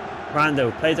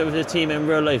 Rando plays over to his team in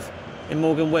real life. In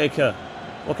Morgan Whitaker.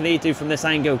 What can he do from this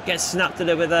angle? Gets snapped a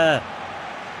little bit there.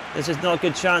 This is not a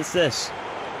good chance, this.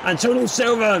 Antonio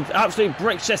Silva, absolute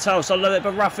brick shit house. I love it,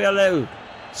 but Rafael Leal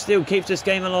still keeps this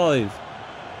game alive.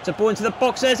 It's a ball into the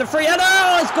box. There's a free header.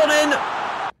 Oh, it's gone in.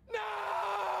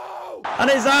 No! And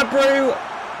it's Abru.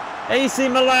 AC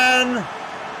Milan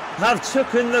have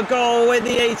taken the goal in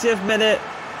the 80th minute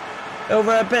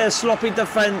over a bit of sloppy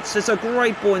defence. It's a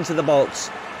great ball into the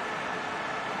box.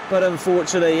 But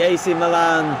unfortunately, AC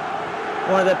Milan,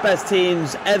 one of the best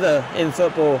teams ever in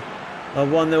football, are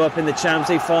 1-0 up in the Champions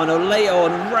League final. Late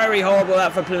on, very horrible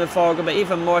that for Plymouth Argyle, but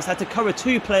even Morris had to cover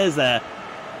two players there.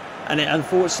 And it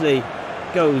unfortunately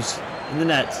goes in the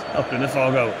net of Plymouth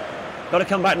Argyle. Got to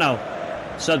come back now.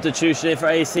 Substitution here for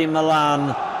AC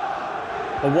Milan.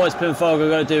 But what is Plymouth Argyle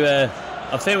going to do here?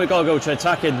 I think we've got to go to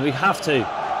attacking. We have to.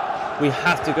 We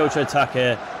have to go to attack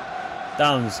here.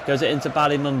 Downs goes it into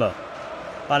Ballymumba.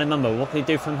 Ballymumba, what can he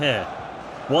do from here?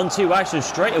 1-2 action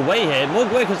straight away here.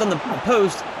 Morgan Wicker's on the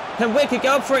post. Can Wicker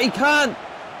go up for it? He can't.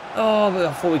 Oh, but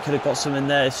I thought we could have got some in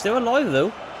there. It's still alive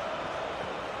though.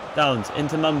 Downs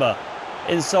into Mumba.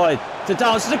 Inside to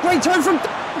Downs. It's a great turn from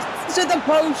Downs. It's at the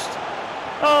post.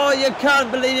 Oh, you can't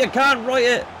believe you can't write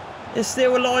it. It's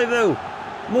still alive though.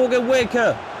 Morgan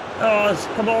Wicker.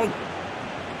 Oh, come on.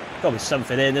 Got to be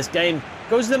something in this game.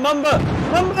 Goes to Mumba.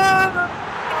 Mumba!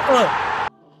 Oh.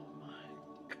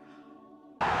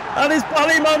 And it's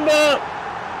Ballymumba.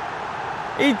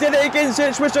 He did it against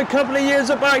Ipswich a couple of years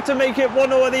back to make it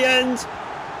 1-0 at the end.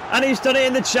 And he's done it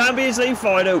in the Champions League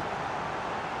final.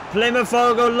 Plymouth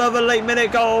Argyle love a late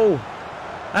minute goal.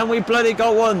 And we bloody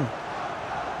got one.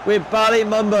 With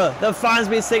Ballymumba. The fans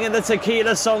be singing the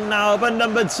tequila song now. But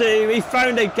number 2, he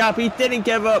found a gap. He didn't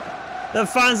give up. The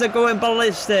fans are going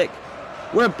ballistic.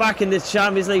 We're back in this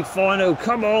Champions League final.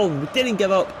 Come on. We didn't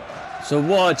give up. So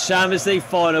what a Champions League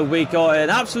final we got in.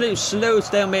 Absolute slow,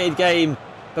 stalemated game.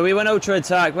 But we went ultra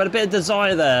attack. We had a bit of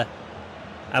desire there.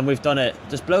 And we've done it.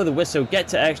 Just blow the whistle, get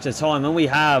to extra time, and we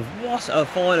have. What a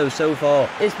final so far.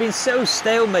 It's been so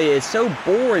stalemated, so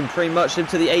boring pretty much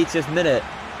into the 80th minute.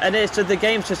 And it's just, the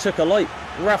game just took a light.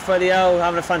 Rafael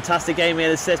having a fantastic game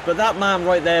in assist. But that man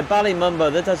right there,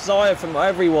 Ballymumba, the desire from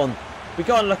everyone. We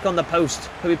got to look on the post.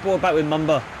 But we brought it back with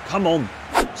Mumba. Come on.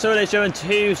 So they're showing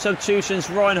 2 substitutions.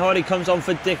 Ryan Hardy comes on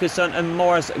for Dickerson and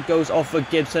Morris goes off for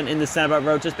Gibson in the centre-back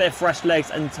row. Just a bit of fresh legs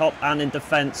and top and in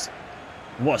defence.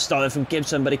 What started from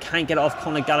Gibson, but he can't get it off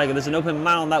Conor Gallagher. There's an open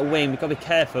man on that wing. We've got to be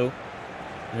careful.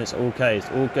 And it's okay. It's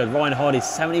all good. Ryan Hardy,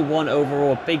 71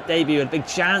 overall. Big debut and a big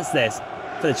chance this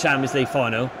for the Champions League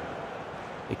final.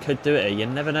 He could do it here. You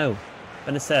never know.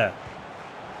 Benacer.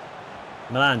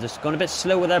 Milan just gone a bit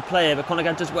slow with their player, but Conor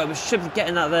Gallagher just we should be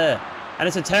getting that there. And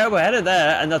it's a terrible header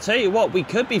there. And I'll tell you what, we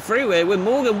could be through here with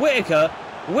Morgan Whitaker.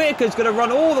 Whitaker's going to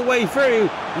run all the way through.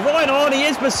 Ryan Hardy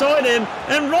is beside him.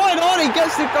 And Ryan Hardy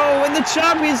gets the goal in the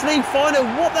Champions League final.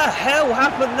 What the hell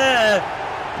happened there?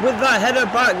 with that header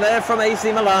back there from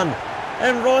AC Milan.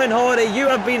 And Ryan Hardy, you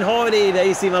have been hardied,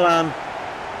 AC Milan.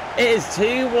 It is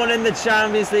 2-1 in the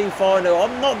Champions League final.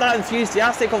 I'm not that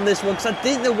enthusiastic on this one because I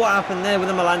didn't know what happened there with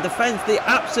the Milan defence. They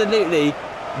absolutely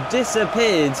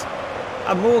disappeared.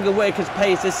 And Morgan Whitaker's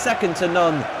pace is second to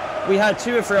none. We had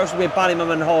 2 or 3 options with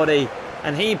Ballymum and Hardy,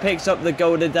 and he picks up the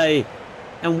goal today.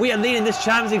 And we are leading this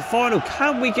Champions League final.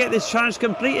 Can we get this challenge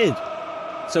completed?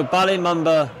 So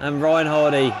Ballymumba and Ryan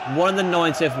Hardy, one in the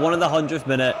 90th, one in the 100th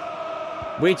minute.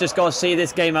 We just got to see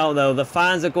this game out though. The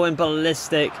fans are going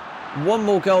ballistic. One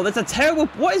more goal. That's a terrible...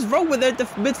 What is wrong with their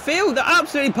midfield? They're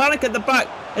absolutely panic at the back.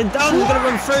 And Downs is going to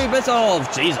run through. But oh,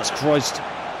 Jesus Christ.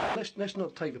 Let's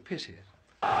not take the piss here.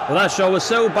 Well, that shot was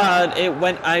so bad, it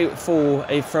went out for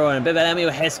a throw-in. A bit of an Emil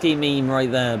Heskey meme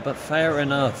right there, but fair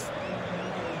enough.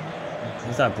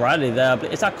 Is that Bradley there?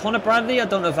 Is that Connor Bradley? I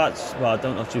don't know if that's... Well, I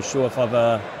don't know if too sure if I've...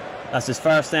 That's his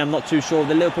first name. I'm not too sure.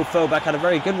 The Liverpool fullback had a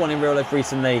very good one in real life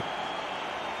recently.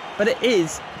 But it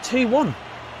is 2-1.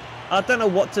 I don't know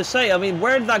what to say. I mean,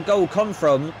 where did that goal come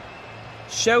from?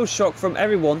 Shell shock from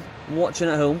everyone watching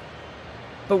at home.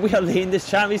 But we are leading this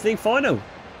Champions League final.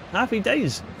 Happy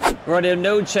days. Right, there are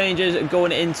no changes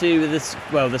going into this,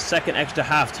 well, the second extra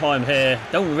half time here.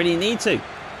 Don't really need to.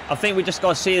 I think we just got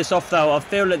to see this off though. I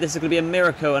feel like this is going to be a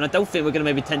miracle, and I don't think we're going to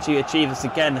maybe potentially achieve this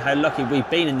again, how lucky we've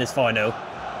been in this final.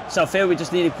 So I feel we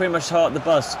just need to pretty much start the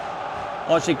bus.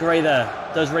 Archie Gray there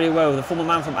does really well. The former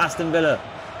man from Aston Villa.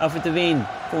 Alfie Devine,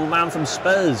 former man from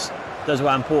Spurs, does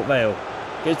well in Port Vale.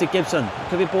 Goes to Gibson.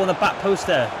 Could be ball on the back post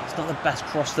there. It's not the best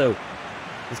cross though.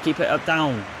 Just keep it up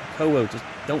down. Cowell, just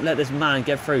don't let this man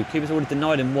get through. Cooper's already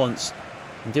denied him once.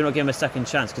 And do not give him a second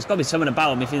chance. Because there's got to be something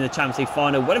about him if he's in the Champions League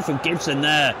final. Winning from Gibson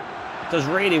there. Does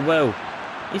really well.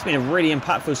 He's been a really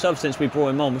impactful sub since we brought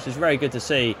him on, which is very good to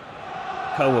see.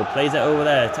 Cowell plays it over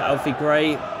there to Alfie Gray.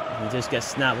 He just gets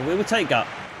snapped. But we will take that.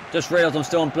 Just realised I'm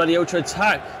still on bloody ultra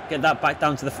attack. Get that back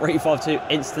down to the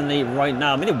 3-5-2 instantly right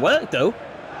now. I mean, it worked though.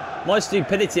 My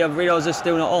stupidity, I've realised it's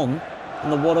still not on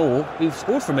the 1-all. We've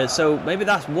scored from it, so maybe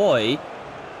that's why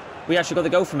we actually got the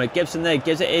goal from it. Gibson there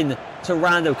gives it in to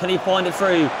Randall. Can he find it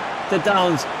through to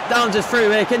Downs? Downs is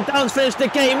through here. Can Downs finish the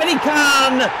game? And he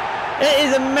can! It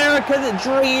is American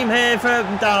dream here for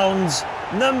Downs.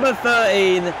 Number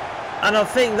 13. And I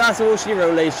think that's all she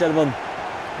wrote, ladies and gentlemen.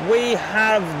 We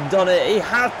have done it. He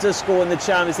had to score in the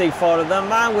Champions League final. The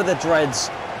man with the dreads.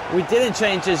 We didn't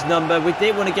change his number. We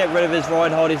didn't want to get rid of his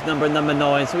Ryan Hardy's number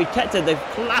 9. So we kept it the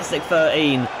classic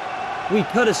 13. We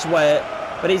could have swear,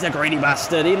 but he's a greedy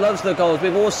bastard. He loves the goals.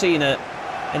 We've all seen it.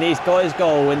 And he's got his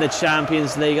goal in the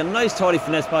Champions League. A nice tidy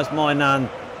finesse past my nan.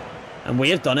 And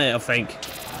we have done it, I think.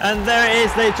 And there it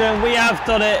is, ladies and gentlemen. We have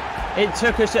done it. It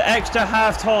took us to extra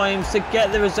half times to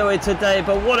get the result today.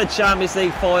 But what a Champions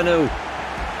League final.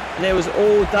 And it was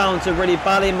all down to really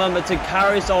Ballymumba to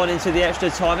carry us on into the extra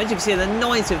time. As you can see, in the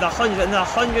 90th, the 100th and the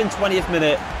 120th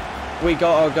minute, we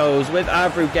got our goals, with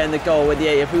Avru getting the goal with the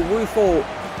 80th. We thought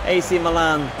AC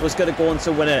Milan was going to go on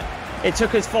to win it. It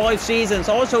took us 5 seasons.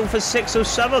 I was hoping for 6 or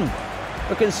 7.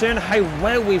 But considering how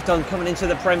well we've done coming into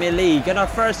the Premier League, and our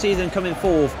first season coming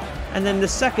 4th, and then the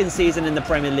second season in the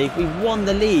Premier League, we won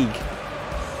the league.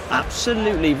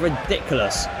 Absolutely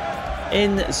ridiculous.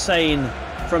 Insane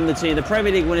from the team. The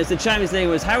Premier League winners, the Champions League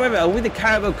winners. However, are we the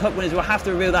Carabao Cup winners? We'll have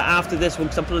to reveal that after this one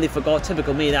because I completely forgot.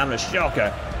 Typical me, that I'm a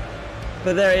shocker.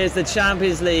 But there is the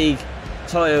Champions League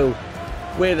title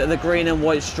with the green and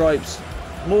white stripes.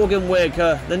 Morgan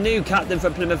Whitaker, the new captain for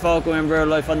Plymouth Argyle in real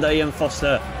life under Ian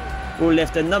Foster, will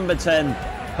lift the number 10.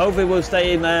 Hopefully we'll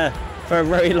stay in there for a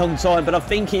very long time, but I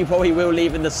think he probably will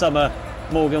leave in the summer,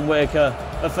 Morgan Whitaker.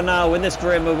 But for now, in this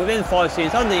career move, within 5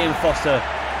 seasons under Ian Foster,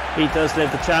 he does live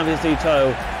the Champions League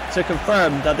title to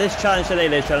confirm that this challenge today,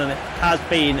 ladies and gentlemen, has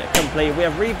been complete. We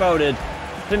have rebuilded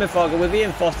Plymouth Argyle with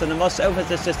Ian Foster and myself as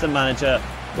assistant manager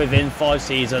within 5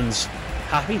 seasons.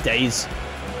 Happy days.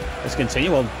 Let's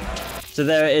continue on. So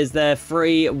there it is there,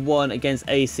 3-1 against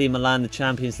AC Milan, the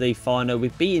Champions League final.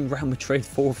 We've beaten Real Madrid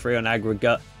 4-3 on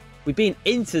aggregate. We've been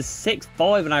into 6-5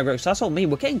 on aggregate, so that's what I mean.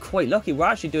 We're getting quite lucky. We're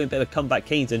actually doing a bit of comeback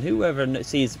kings, and whoever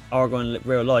sees Argyle in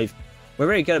real life, we're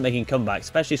really good at making comebacks,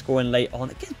 especially scoring late on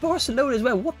against Barcelona as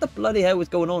well. What the bloody hell was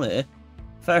going on here?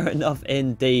 Fair enough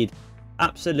indeed.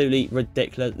 Absolutely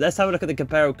ridiculous. Let's have a look at the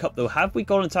Carabao Cup though. Have we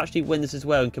gone on to actually win this as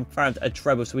well and confirmed a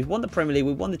treble? So we've won the Premier League,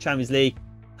 we've won the Champions League.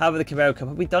 However, the Carabao Cup,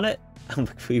 have we done it?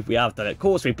 we have done it. Of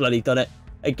course we've bloody done it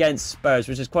against Spurs,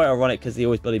 which is quite ironic because they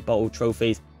always bloody bottle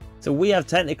trophies. So we have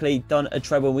technically done a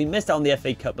treble. We missed out on the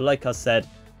FA Cup, but like I said,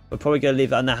 we're probably going to leave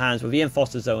that in the hands with Ian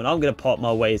Foster's zone. I'm going to part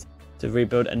my ways to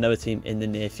rebuild another team in the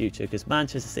near future because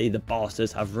Manchester City, the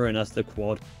bastards, have ruined us the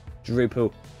quad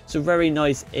quadruple. So very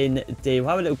nice indeed. We'll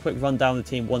have a little quick run down the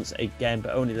team once again,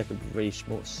 but only like a really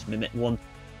short minute one.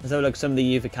 Let's have a look at some of the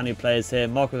youth academy players here.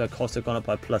 Marco Acosta gone up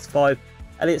by +5.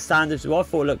 Elliot Sanders, who I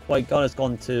thought looked quite good, has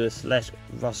gone to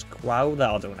 /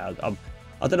 Rusqualda. I don't know.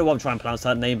 I don't know what I'm trying to pronounce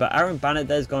that name, but Aaron Bannett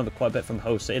there's gone up quite a bit from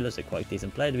Hull City. Looks like quite a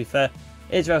decent player, to be fair.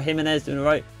 Israel Jimenez doing all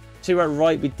right. To our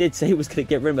right, we did say he was going to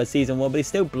get rid of him season 1, but he's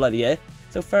still bloody here.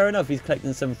 So fair enough, he's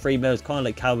collecting some free meals, kind of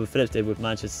like Calvin Phillips did with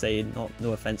Manchester City.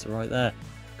 No offence right there.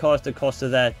 Costa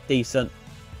there, decent.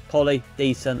 Polly,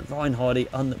 decent. Ryan Hardy,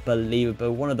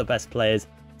 unbelievable. One of the best players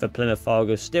for Plymouth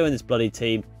Argyle, still in this bloody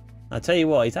team. I'll tell you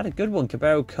what, he's had a good one.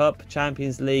 Cabero Cup,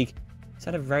 Champions League. He's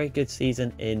had a very good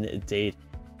season indeed.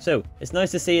 So, it's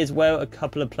nice to see as well a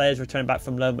couple of players returning back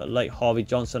from loan, like Harvey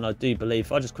Johnson, I do believe.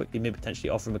 If I just quickly maybe potentially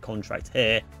offer him a contract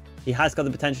here, he has got the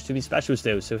potential to be special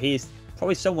still. So, he's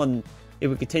probably someone who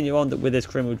would continue on with this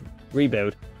criminal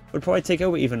rebuild. Would probably take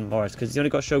over even Morris because he's only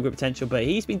got show group potential, but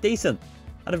he's been decent.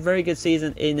 Had a very good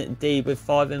season indeed with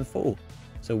 5 and 4.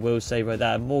 So we'll say right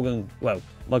there,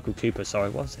 Michael Cooper, sorry,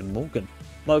 what's it, Morgan?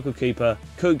 Michael Cooper,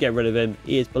 could get rid of him.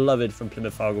 He is beloved from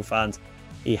Plymouth Argyle fans.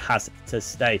 He has to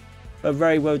stay. But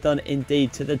very well done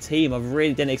indeed to the team. I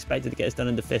really didn't expect it to get this done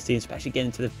under 15, especially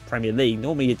getting to the Premier League.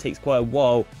 Normally it takes quite a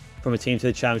while from a team to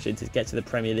the Championship to get to the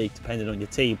Premier League, depending on your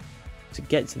team, to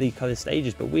get to the kind of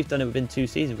stages, but we've done it within 2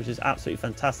 seasons, which is absolutely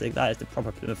fantastic. That is the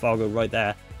proper Plymouth Argyle right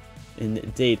there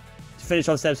indeed. To finish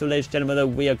off this episode, ladies and gentlemen, though,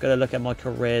 we are going to look at my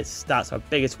career stats. Our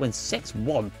biggest win,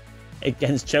 6-1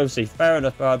 against Chelsea, fair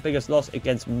enough, but our biggest loss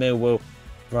against Millwall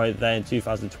right there in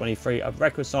 2023. A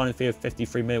record signing fee of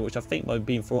 53 million, which I think might have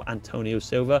been for Antonio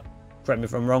Silva, correct me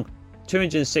if I'm wrong.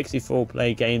 264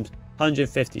 play games,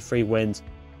 153 wins,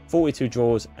 42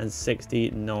 draws and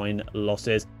 69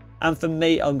 losses. And for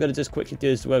me, I'm going to just quickly do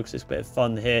this as well because it's a bit of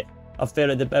fun here. I feel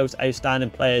like the most outstanding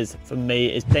players for me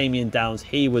is Damien Downs.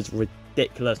 He was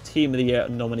ridiculous. Team of the Year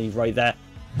nominee right there.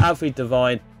 Alfie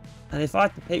Devine. And if I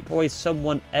had to pick probably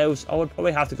someone else, I would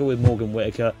probably have to go with Morgan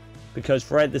Whittaker. Because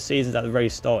throughout the seasons at the very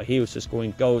start, he was just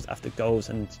scoring goals after goals.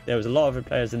 And there was a lot of other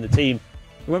players in the team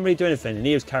who weren't really doing anything. And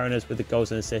he was carrying us with the goals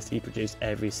and assists he produced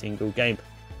every single game.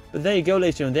 But there you go,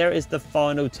 ladies and gentlemen. There is the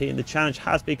final team. The challenge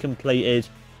has been completed.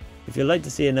 If you'd like to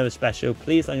see another special,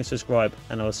 please like and subscribe,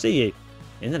 and I'll see you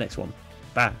in the next one.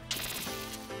 Bye.